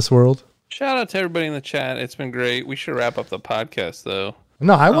real. for this world. Shout out to everybody in the chat. It's been great. We should wrap up the podcast though.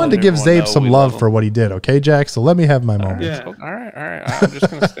 No, I wanted to let give everyone know Zabe some we love love for him. what he did. Okay, Jack. So let me have my All moment. right. Yeah. All right. I'm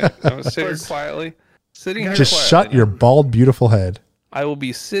just gonna stay. I'm gonna sit here course. quietly. Sitting here. Just quietly shut your now. bald, beautiful head. I will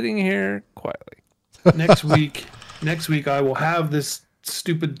be sitting here quietly. next week I will have this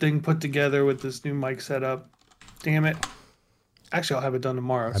stupid thing put together with this new mic setup. Damn it. Actually, I'll have it done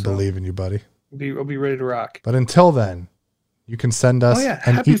tomorrow. I believe in you, buddy. I'll be ready to rock. But until then, you can send us. Oh, yeah.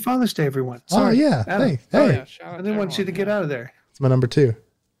 Happy Father's Day, everyone. Sorry. Oh, yeah. Adam. Hey. Yeah, shout out I didn't want you to get out of there. It's my number 2.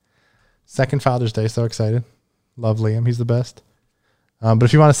 Second Father's Day. So excited. Love Liam. He's the best. But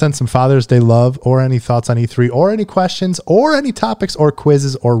if you want to send some Father's Day love or any thoughts on E3 or any questions or any topics or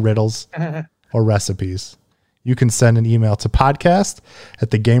quizzes or riddles or recipes, you can send an email to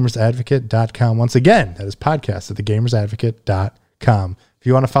podcast@thegamersadvocate.com. Once again, that is podcast@thegamersadvocate.com. If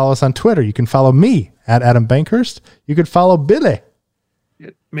you want to follow us on Twitter, you can follow me at Adam Bankhurst. You could follow Billy.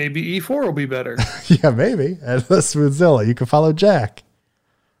 Maybe E4 will be better. Yeah, maybe. At the Smoothzilla. You can follow Jack.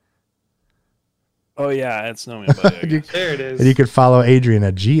 Oh yeah, it's no man, buddy. There it is. And you can follow Adrian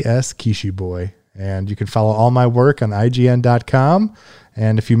at GS Kishi Boy. And you can follow all my work on IGN.com.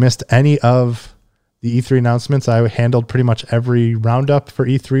 And if you missed any of the E3 announcements, I handled pretty much every roundup for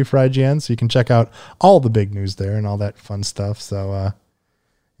E3 for IGN. So you can check out all the big news there and all that fun stuff. So,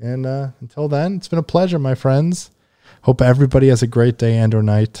 until then, it's been a pleasure, my friends. Hope everybody has a great day and or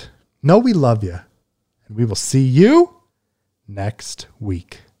night. Know we love you. And we will see you next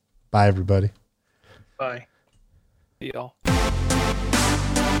week. Bye, everybody. Bye. Y'all.